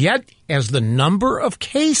 And yet, as the number of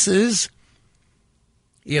cases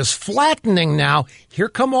is flattening now, here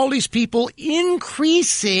come all these people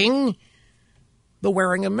increasing the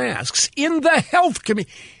wearing of masks in the health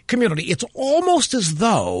community. It's almost as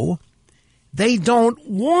though they don't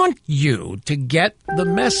want you to get the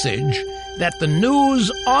message that the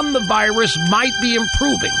news on the virus might be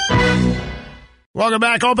improving. Welcome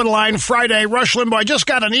back, Open Line Friday. Rush Limbaugh. I just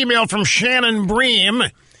got an email from Shannon Bream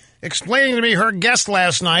explaining to me her guest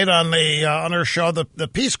last night on her show, the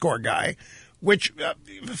Peace Corps guy, which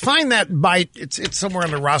find that bite. It's somewhere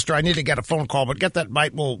on the roster. I need to get a phone call, but get that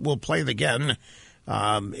bite. We'll play it again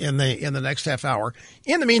in the next half hour.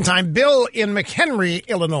 In the meantime, Bill in McHenry,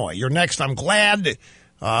 Illinois. You're next. I'm glad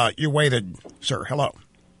you waited, sir. Hello.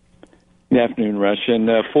 Good afternoon, Rush. And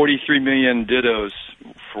 43 million dittos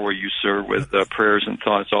for you, sir, with prayers and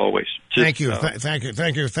thoughts always. Thank you. Thank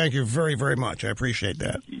you very, very much. I appreciate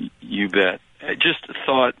that. You bet. Just a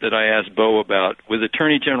thought that I asked Bo about. With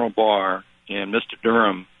Attorney General Barr and Mr.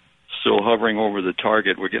 Durham still hovering over the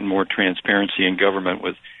target, we're getting more transparency in government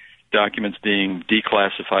with documents being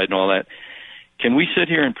declassified and all that. Can we sit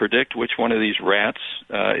here and predict which one of these rats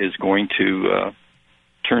is going to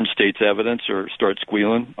turn state's evidence or start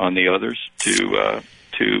squealing on the others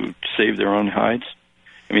to save their own hides?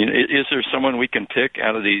 I mean, is there someone we can pick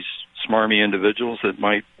out of these smarmy individuals that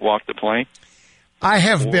might walk the plank? I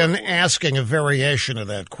have been asking a variation of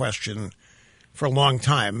that question for a long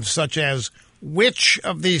time, such as which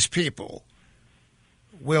of these people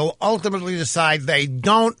will ultimately decide they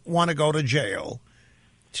don't want to go to jail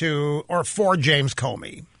for James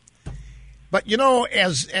Comey. But, you know,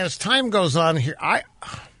 as time goes on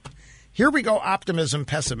here we go, optimism,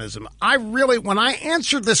 pessimism. When I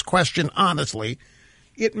answer this question honestly,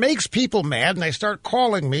 it makes people mad, and they start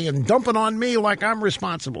calling me and dumping on me like I'm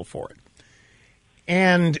responsible for it.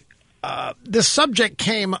 And this subject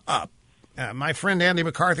came up. My friend Andy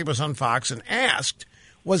McCarthy was on Fox and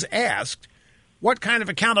was asked what kind of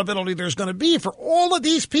accountability there's going to be for all of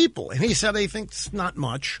these people. And he said he thinks not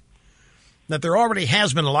much, that there already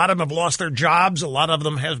has been. A lot of them have lost their jobs. A lot of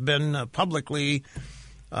them have been publicly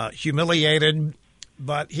humiliated.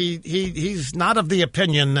 But he's not of the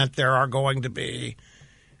opinion that there are going to be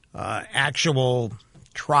actual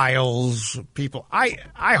trials. People, I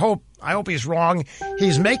hope he's wrong.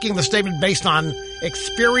 He's making the statement based on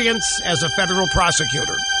experience as a federal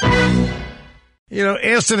prosecutor. You know,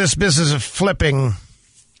 as to this business of flipping,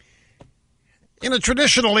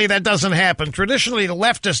 traditionally that doesn't happen. Traditionally, the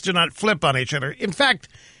leftists do not flip on each other. In fact,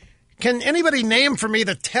 can anybody name for me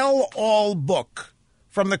the tell-all book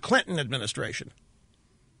from the Clinton administration?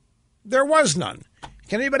 There was none.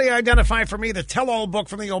 Can anybody identify for me the tell-all book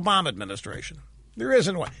from the Obama administration? There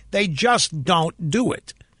isn't one. They just don't do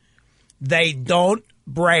it. They don't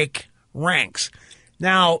break ranks.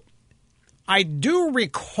 Now, I do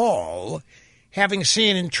recall having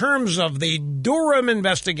seen, in terms of the Durham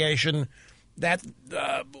investigation, that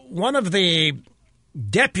one of the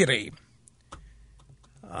deputy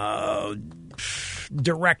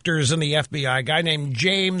directors in the FBI, a guy named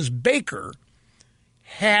James Baker,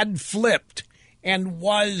 had flipped and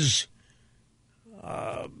was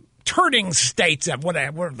turning states at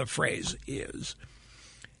whatever the phrase is.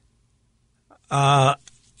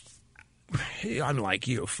 Unlike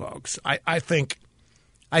you folks, I think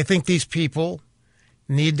these people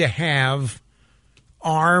need to have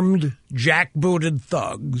armed, jackbooted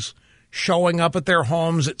thugs showing up at their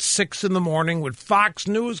homes at 6 a.m. with Fox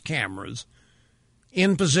News cameras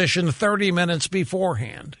in position 30 minutes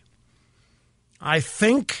beforehand. I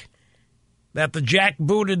think that the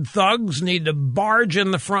jackbooted thugs need to barge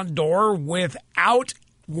in the front door without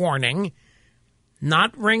warning,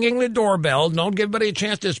 not ringing the doorbell, don't give anybody a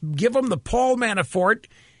chance, just give them the Paul Manafort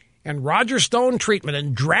and Roger Stone treatment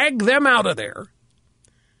and drag them out of there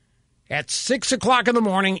at 6 o'clock in the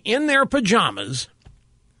morning in their pajamas,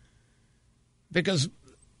 because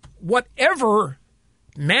whatever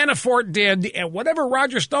Manafort did and whatever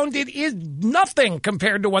Roger Stone did is nothing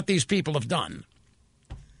compared to what these people have done.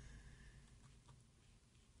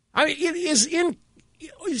 I mean,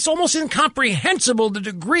 it's almost incomprehensible the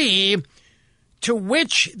degree to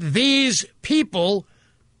which these people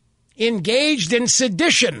engaged in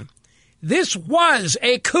sedition. This was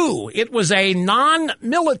a coup. It was a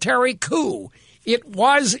non-military coup. It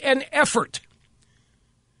was an effort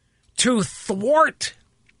to thwart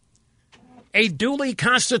a duly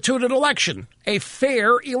constituted election, a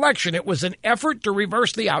fair election. It was an effort to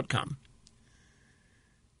reverse the outcome.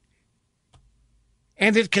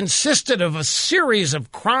 And it consisted of a series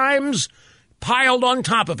of crimes piled on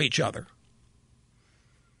top of each other,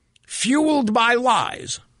 fueled by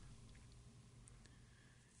lies.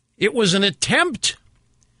 It was an attempt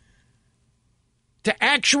to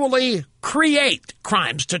actually create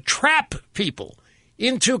crimes, to trap people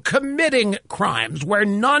into committing crimes where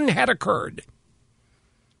none had occurred.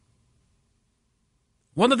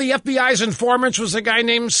 One of the FBI's informants was a guy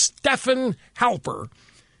named Stephen Halper,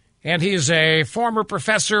 and he's a former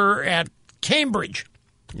professor at Cambridge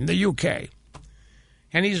in the UK.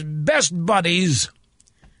 And he's best buddies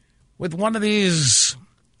with one of these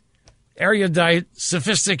erudite,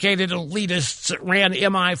 sophisticated elitists that ran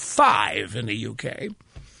MI5 in the UK.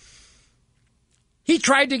 He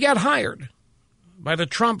tried to get hired by the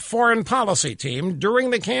Trump foreign policy team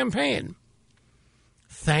during the campaign.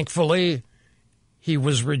 Thankfully, he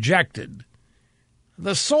was rejected.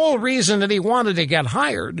 The sole reason that he wanted to get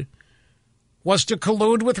hired was to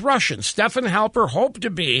collude with Russians. Stephen Halper hoped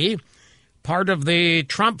to be part of the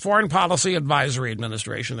Trump Foreign Policy Advisory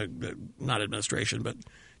Administration, not administration, but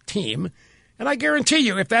team. And I guarantee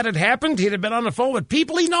you, if that had happened, he'd have been on the phone with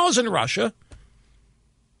people he knows in Russia.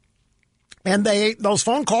 And those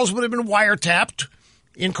phone calls would have been wiretapped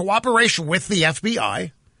in cooperation with the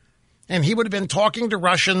FBI. And he would have been talking to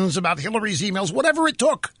Russians about Hillary's emails, whatever it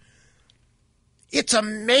took. It's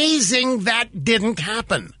amazing that didn't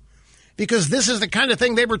happen, because this is the kind of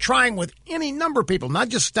thing they were trying with any number of people, not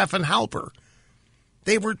just Stephen Halper.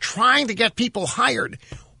 They were trying to get people hired.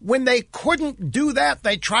 When they couldn't do that,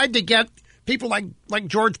 they tried to get people like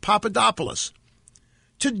George Papadopoulos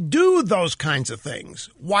to do those kinds of things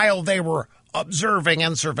while they were observing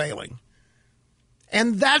and surveilling.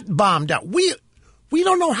 And that bombed out. We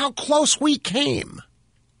don't know how close we came.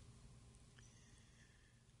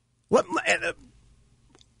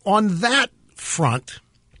 On that front,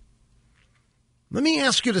 let me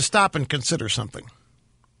ask you to stop and consider something.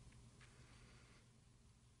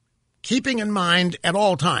 Keeping in mind at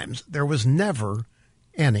all times, there was never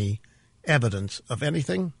any evidence of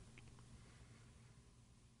anything.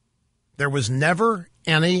 There was never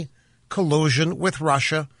any collusion with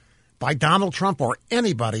Russia by Donald Trump or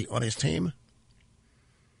anybody on his team.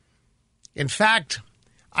 In fact,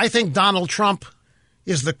 I think Donald Trump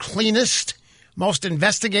is the cleanest, most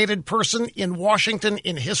investigated person in Washington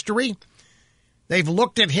in history. They've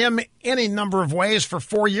looked at him any number of ways for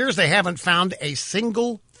 4 years. They haven't found a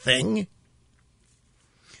single thing.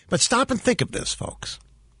 But stop and think of this, folks.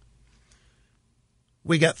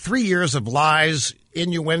 We got 3 years of lies,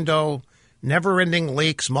 innuendo, never-ending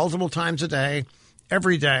leaks, multiple times a day,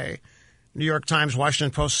 every day. New York Times,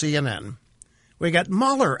 Washington Post, CNN. We got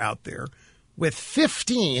Mueller out there with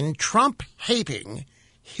 15 Trump-hating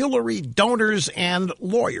Hillary donors and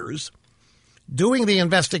lawyers doing the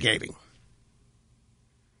investigating.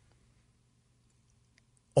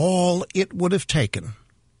 All it would have taken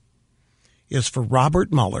is for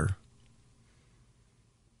Robert Mueller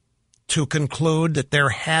to conclude that there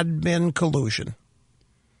had been collusion.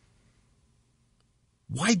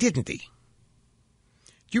 Why didn't he?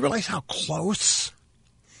 Do you realize how close?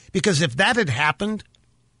 Because if that had happened,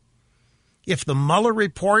 if the Mueller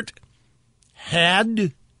report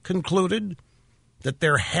had concluded that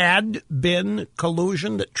there had been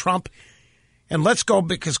collusion, that Trump, and let's go,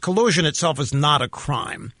 because collusion itself is not a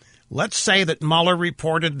crime. Let's say that Mueller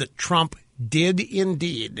reported that Trump did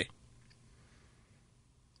indeed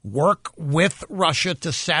work with Russia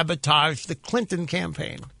to sabotage the Clinton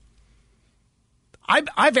campaign.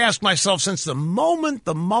 I've asked myself since the moment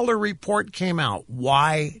the Mueller report came out,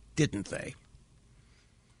 why didn't they?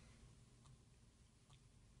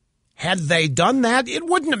 Had they done that, it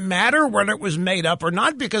wouldn't matter whether it was made up or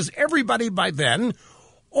not, because everybody by then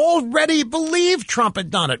already believed Trump had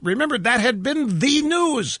done it. Remember, that had been the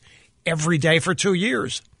news every day for 2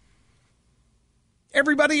 years.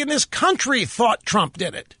 Everybody in this country thought Trump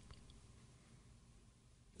did it.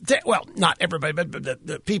 Well, not everybody, but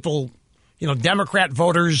the people, Democrat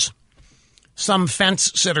voters, some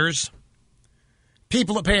fence sitters,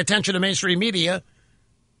 people that pay attention to mainstream media.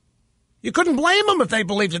 You couldn't blame them if they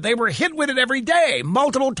believed it. They were hit with it every day,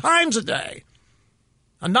 multiple times a day.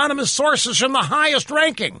 Anonymous sources from the highest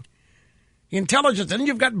ranking intelligence. And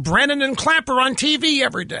you've got Brennan and Clapper on TV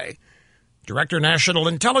every day. Director of National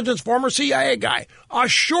Intelligence, former CIA guy,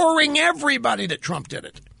 assuring everybody that Trump did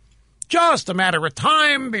it. Just a matter of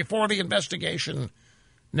time before the investigation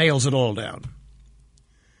nails it all down.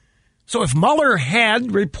 So if Mueller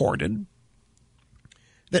had reported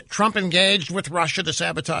that Trump engaged with Russia to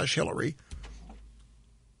sabotage Hillary,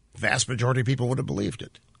 the vast majority of people would have believed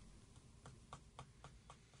it.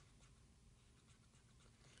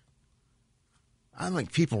 I don't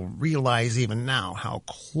think people realize even now how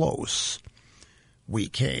close we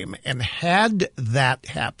came. And had that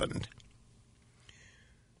happened,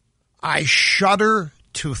 I shudder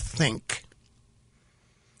to think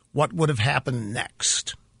what would have happened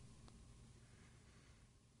next.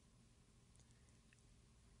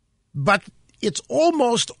 But it's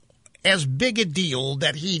almost as big a deal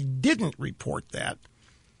that he didn't report that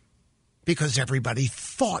because everybody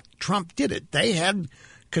thought Trump did it. They had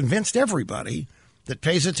convinced everybody that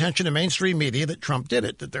pays attention to mainstream media that Trump did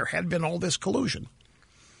it, that there had been all this collusion.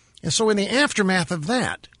 And so in the aftermath of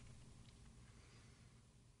that,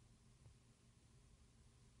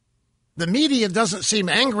 the media doesn't seem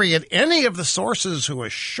angry at any of the sources who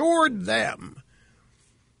assured them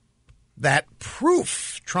that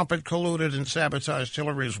proof Trump had colluded and sabotaged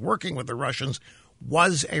Hillary's working with the Russians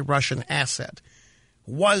was a Russian asset,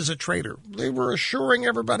 was a traitor. They were assuring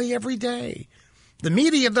everybody every day. The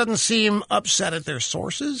media doesn't seem upset at their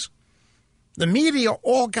sources. The media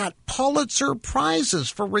all got Pulitzer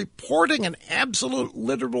Prizes for reporting an absolute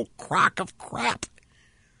literal crock of crap.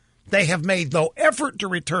 They have made no effort to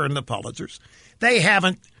return the Pulitzers. They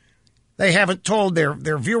haven't told their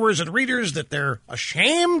viewers and readers that they're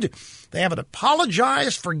ashamed. They haven't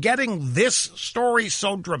apologized for getting this story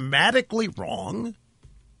so dramatically wrong.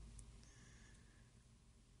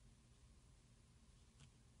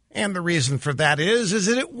 And the reason for that is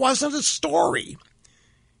that it wasn't a story.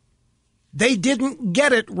 They didn't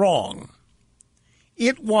get it wrong.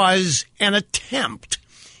 It was an attempt.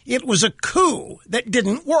 It was a coup that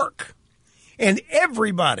didn't work. And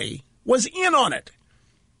everybody was in on it.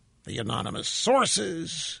 The anonymous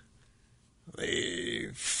sources, the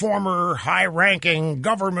former high-ranking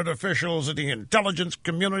government officials of the intelligence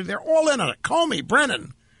community, they're all in on it. Comey,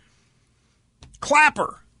 Brennan,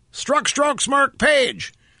 Clapper, Strzok, Smirk,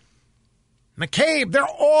 Page, McCabe, they're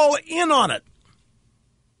all in on it.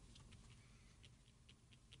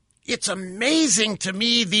 It's amazing to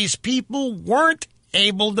me these people weren't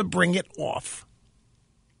able to bring it off.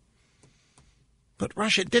 But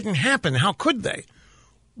Russia, it didn't happen. How could they?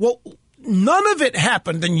 Well, none of it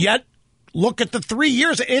happened, and yet, look at the 3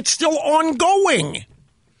 years. It's still ongoing.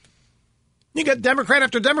 You get Democrat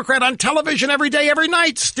after Democrat on television every day, every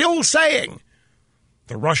night, still saying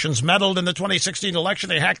the Russians meddled in the 2016 election.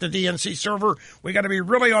 They hacked the DNC server. We got to be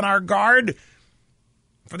really on our guard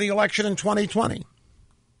for the election in 2020.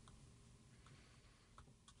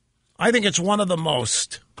 I think it's one of the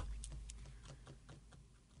most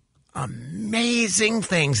amazing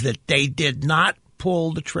things that they did not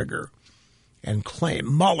pull the trigger and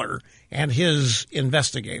claim. Mueller and his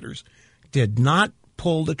investigators did not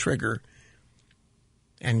pull the trigger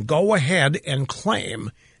and go ahead and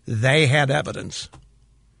claim they had evidence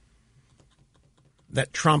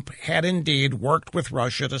that Trump had indeed worked with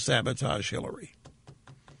Russia to sabotage Hillary.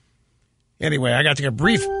 Anyway, I got to take a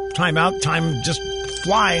brief timeout. Time just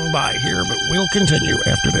flying by here, but we'll continue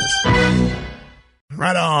after this.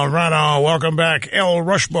 Right on. Welcome back, El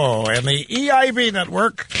Rushbo and the EIB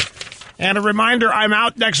Network. And a reminder, I'm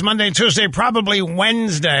out next Monday and Tuesday, probably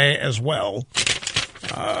Wednesday as well.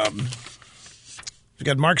 We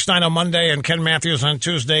got Mark Stein on Monday and Ken Matthews on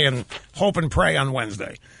Tuesday and Hope and Pray on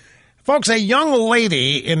Wednesday. Folks, a young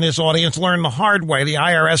lady in this audience learned the hard way the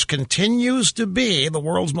IRS continues to be the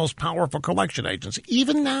world's most powerful collection agency,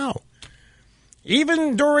 even now.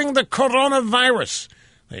 Even during the coronavirus,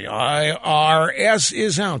 the IRS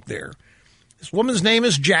is out there. This woman's name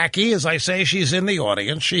is Jackie. As I say, she's in the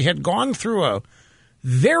audience. She had gone through a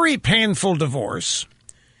very painful divorce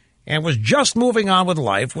and was just moving on with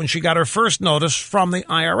life when she got her first notice from the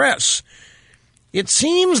IRS. It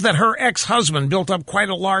seems that her ex-husband built up quite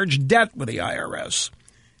a large debt with the IRS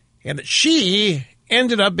and that she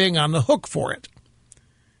ended up being on the hook for it.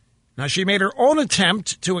 Now, she made her own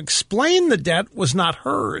attempt to explain the debt was not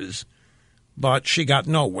hers, but she got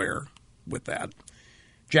nowhere with that.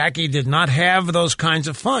 Jackie did not have those kinds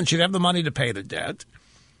of funds. She'd have the money to pay the debt.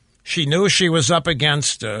 She knew she was up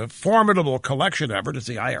against a formidable collection effort as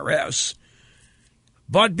the IRS.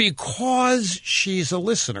 But because she's a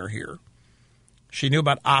listener here, she knew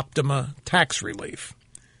about Optima tax relief.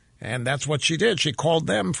 And that's what she did. She called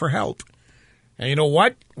them for help. And you know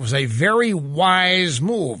what? It was a very wise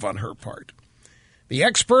move on her part. The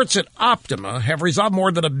experts at Optima have resolved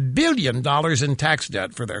more than $1 billion in tax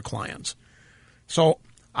debt for their clients. So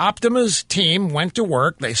Optima's team went to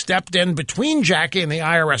work. They stepped in between Jackie and the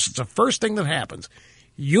IRS. It's the first thing that happens.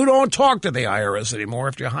 You don't talk to the IRS anymore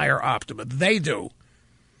if you hire Optima. They do.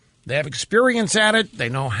 They have experience at it. They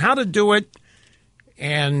know how to do it.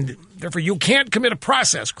 And therefore, you can't commit a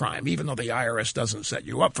process crime, even though the IRS doesn't set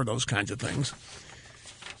you up for those kinds of things.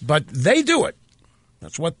 But they do it.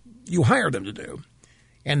 That's what you hire them to do.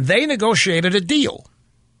 And they negotiated a deal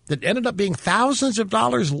that ended up being thousands of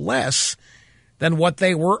dollars less than what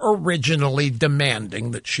they were originally demanding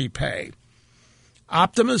that she pay.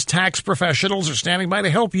 Optima's tax professionals are standing by to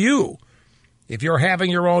help you if you're having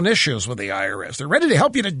your own issues with the IRS. They're ready to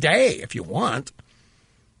help you today if you want.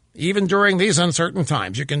 Even during these uncertain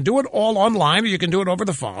times. You can do it all online or you can do it over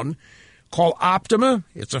the phone. Call Optima.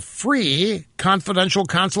 It's a free confidential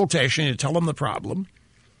consultation. You tell them the problem.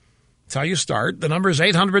 That's how you start. The number is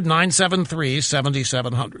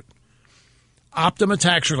 800-973-7700. Optima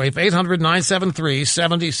Tax Relief,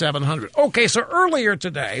 800-973-7700. Okay, so earlier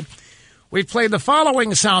today, we played the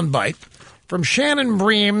following soundbite from Shannon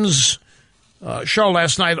Bream's show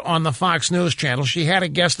last night on the Fox News Channel. She had a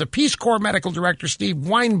guest, the Peace Corps Medical Director, Steve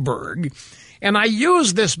Weinberg, and I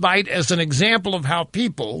used this bite as an example of how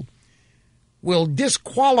people will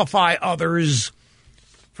disqualify others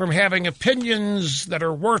from having opinions that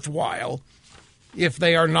are worthwhile if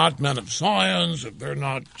they are not men of science, if they're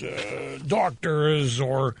not doctors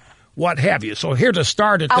or what have you. So here to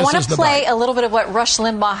start it, I want to play a little bit of what Rush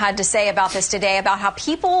Limbaugh had to say about this today, about how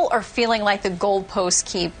people are feeling like the goalposts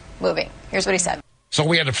keep moving. Here's what he said. So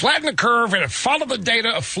we had to flatten the curve and follow the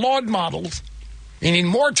data of flawed models. We need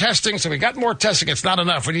more testing, so we got more testing. It's not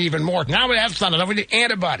enough. We need even more. Now that's not enough. We need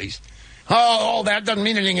antibodies. Oh, that doesn't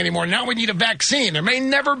mean anything anymore. Now we need a vaccine. There may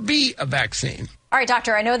never be a vaccine. All right,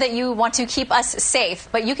 doctor, I know that you want to keep us safe,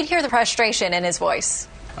 but you can hear the frustration in his voice.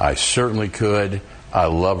 I certainly could. I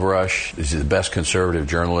love Rush. He's the best conservative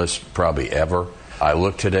journalist probably ever. I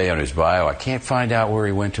looked today on his bio. I can't find out where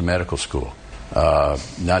he went to medical school.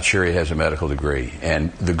 Not sure he has a medical degree.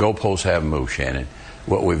 And the goalposts haven't moved, Shannon.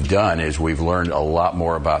 What we've done is we've learned a lot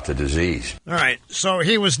more about the disease. All right, so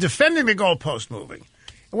he was defending the goalpost moving.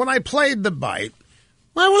 And when I played the bite,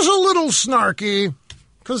 I was a little snarky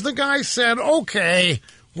because the guy said, okay,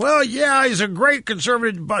 well, yeah, he's a great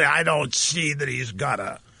conservative, but I don't see that he's got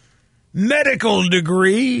a medical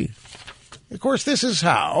degree. Of course, this is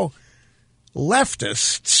how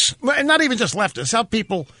leftists, not even just leftists, how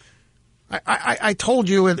people, I told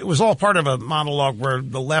you it was all part of a monologue where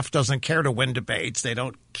the left doesn't care to win debates. They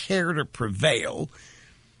don't care to prevail.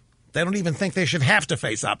 They don't even think they should have to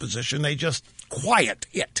face opposition. They just quiet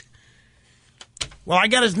it. Well, I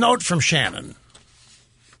got his note from Shannon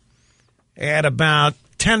at about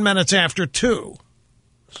 10 minutes after 2.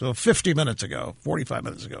 So 50 minutes ago, 45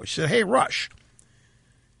 minutes ago. She said, hey, Rush,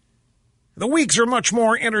 the weeks are much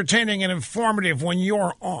more entertaining and informative when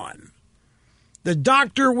you're on. The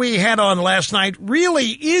doctor we had on last night really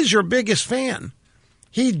is your biggest fan.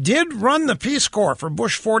 He did run the Peace Corps for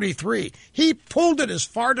Bush 43. He pulled it as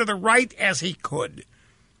far to the right as he could.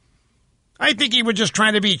 I think he was just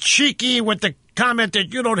trying to be cheeky with the comment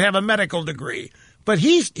that you don't have a medical degree. But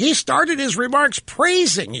he started his remarks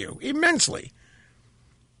praising you immensely.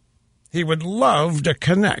 He would love to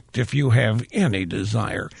connect if you have any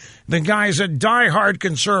desire. The guy's a diehard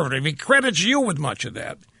conservative. He credits you with much of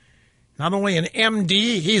that. Not only an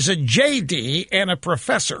MD, he's a JD and a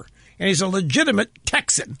professor. And he's a legitimate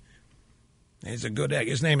Texan. He's a good egg.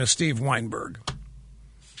 His name is Steve Weinberg.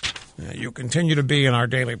 You continue to be in our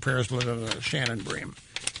daily prayers with Shannon Bream.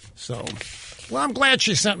 So, well, I'm glad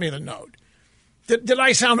she sent me the note. Did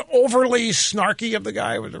I sound overly snarky of the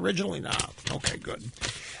guy who was originally? No. Okay, good.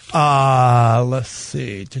 Let's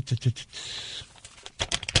see.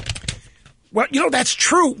 Well, you know, that's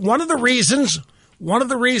true. One of the reasons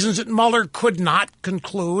that Mueller could not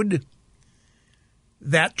conclude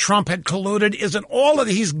that Trump had colluded is that all of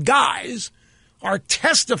these guys are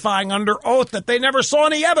testifying under oath that they never saw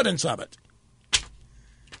any evidence of it.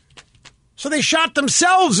 So they shot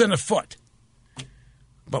themselves in the foot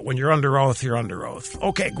But when you're under oath, you're under oath.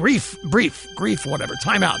 Okay, grief, whatever.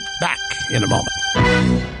 Time out. Back in a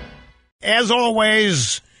moment. As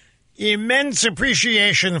always, immense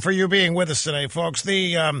appreciation for you being with us today, folks.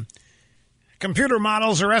 The computer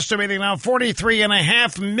models are estimating now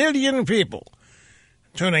 43.5 million people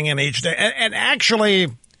tuning in each day. And actually,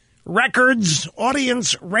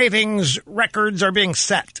 audience ratings records are being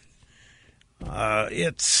set.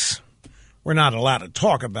 We're not allowed to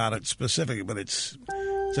talk about it specifically, but it's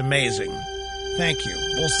amazing. Thank you.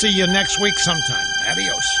 We'll see you next week sometime.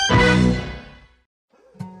 Adios.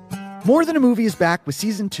 More Than a Movie is back with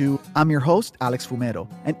Season 2. I'm your host, Alex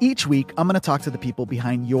Fumero, and each week I'm going to talk to the people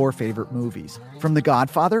behind your favorite movies. From The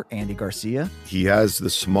Godfather, Andy Garcia. He has the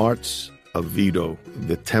smarts of Vito,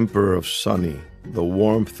 the temper of Sonny, the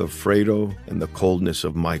warmth of Fredo, and the coldness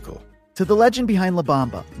of Michael. To the legend behind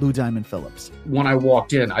Limbaugh, Lou Diamond Phillips. When I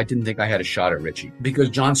walked in, I didn't think I had a shot at Richie because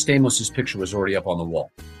John Stamos' picture was already up on the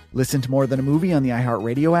wall. Listen to More Than a Movie on the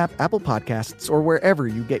iHeartRadio app, Apple Podcasts, or wherever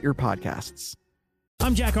you get your podcasts.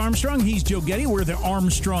 I'm Jack Armstrong. He's Joe Getty. We're the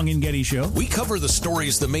Armstrong and Getty Show. We cover the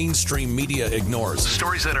stories the mainstream media ignores.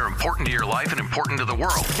 Stories that are important to your life and important to the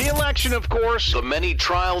world. The election, of course. The many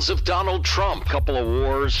trials of Donald Trump. Couple of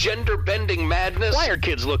wars. Gender-bending madness. Why are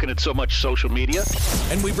kids looking at so much social media?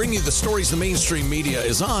 And we bring you the stories the mainstream media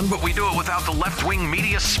is on, but we do it without the left-wing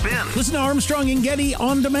media spin. Listen to Armstrong and Getty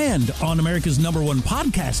on demand on America's #1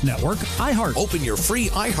 podcast network, iHeart. Open your free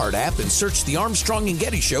iHeart app and search The Armstrong and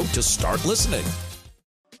Getty Show to start listening.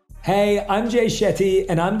 Hey, I'm Jay Shetty,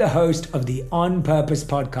 and I'm the host of the On Purpose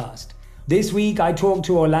podcast. This week, I talked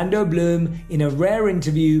to Orlando Bloom in a rare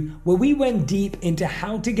interview where we went deep into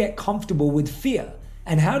how to get comfortable with fear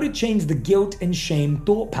and how to change the guilt and shame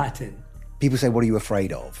thought pattern. People say, what are you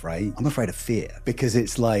afraid of, right? I'm afraid of fear because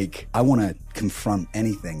it's like I want to confront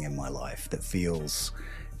anything in my life that feels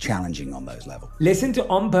challenging on those levels. Listen to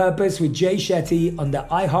On Purpose with Jay Shetty on the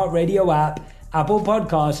iHeartRadio app, Apple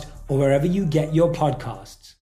Podcast, or wherever you get your podcasts.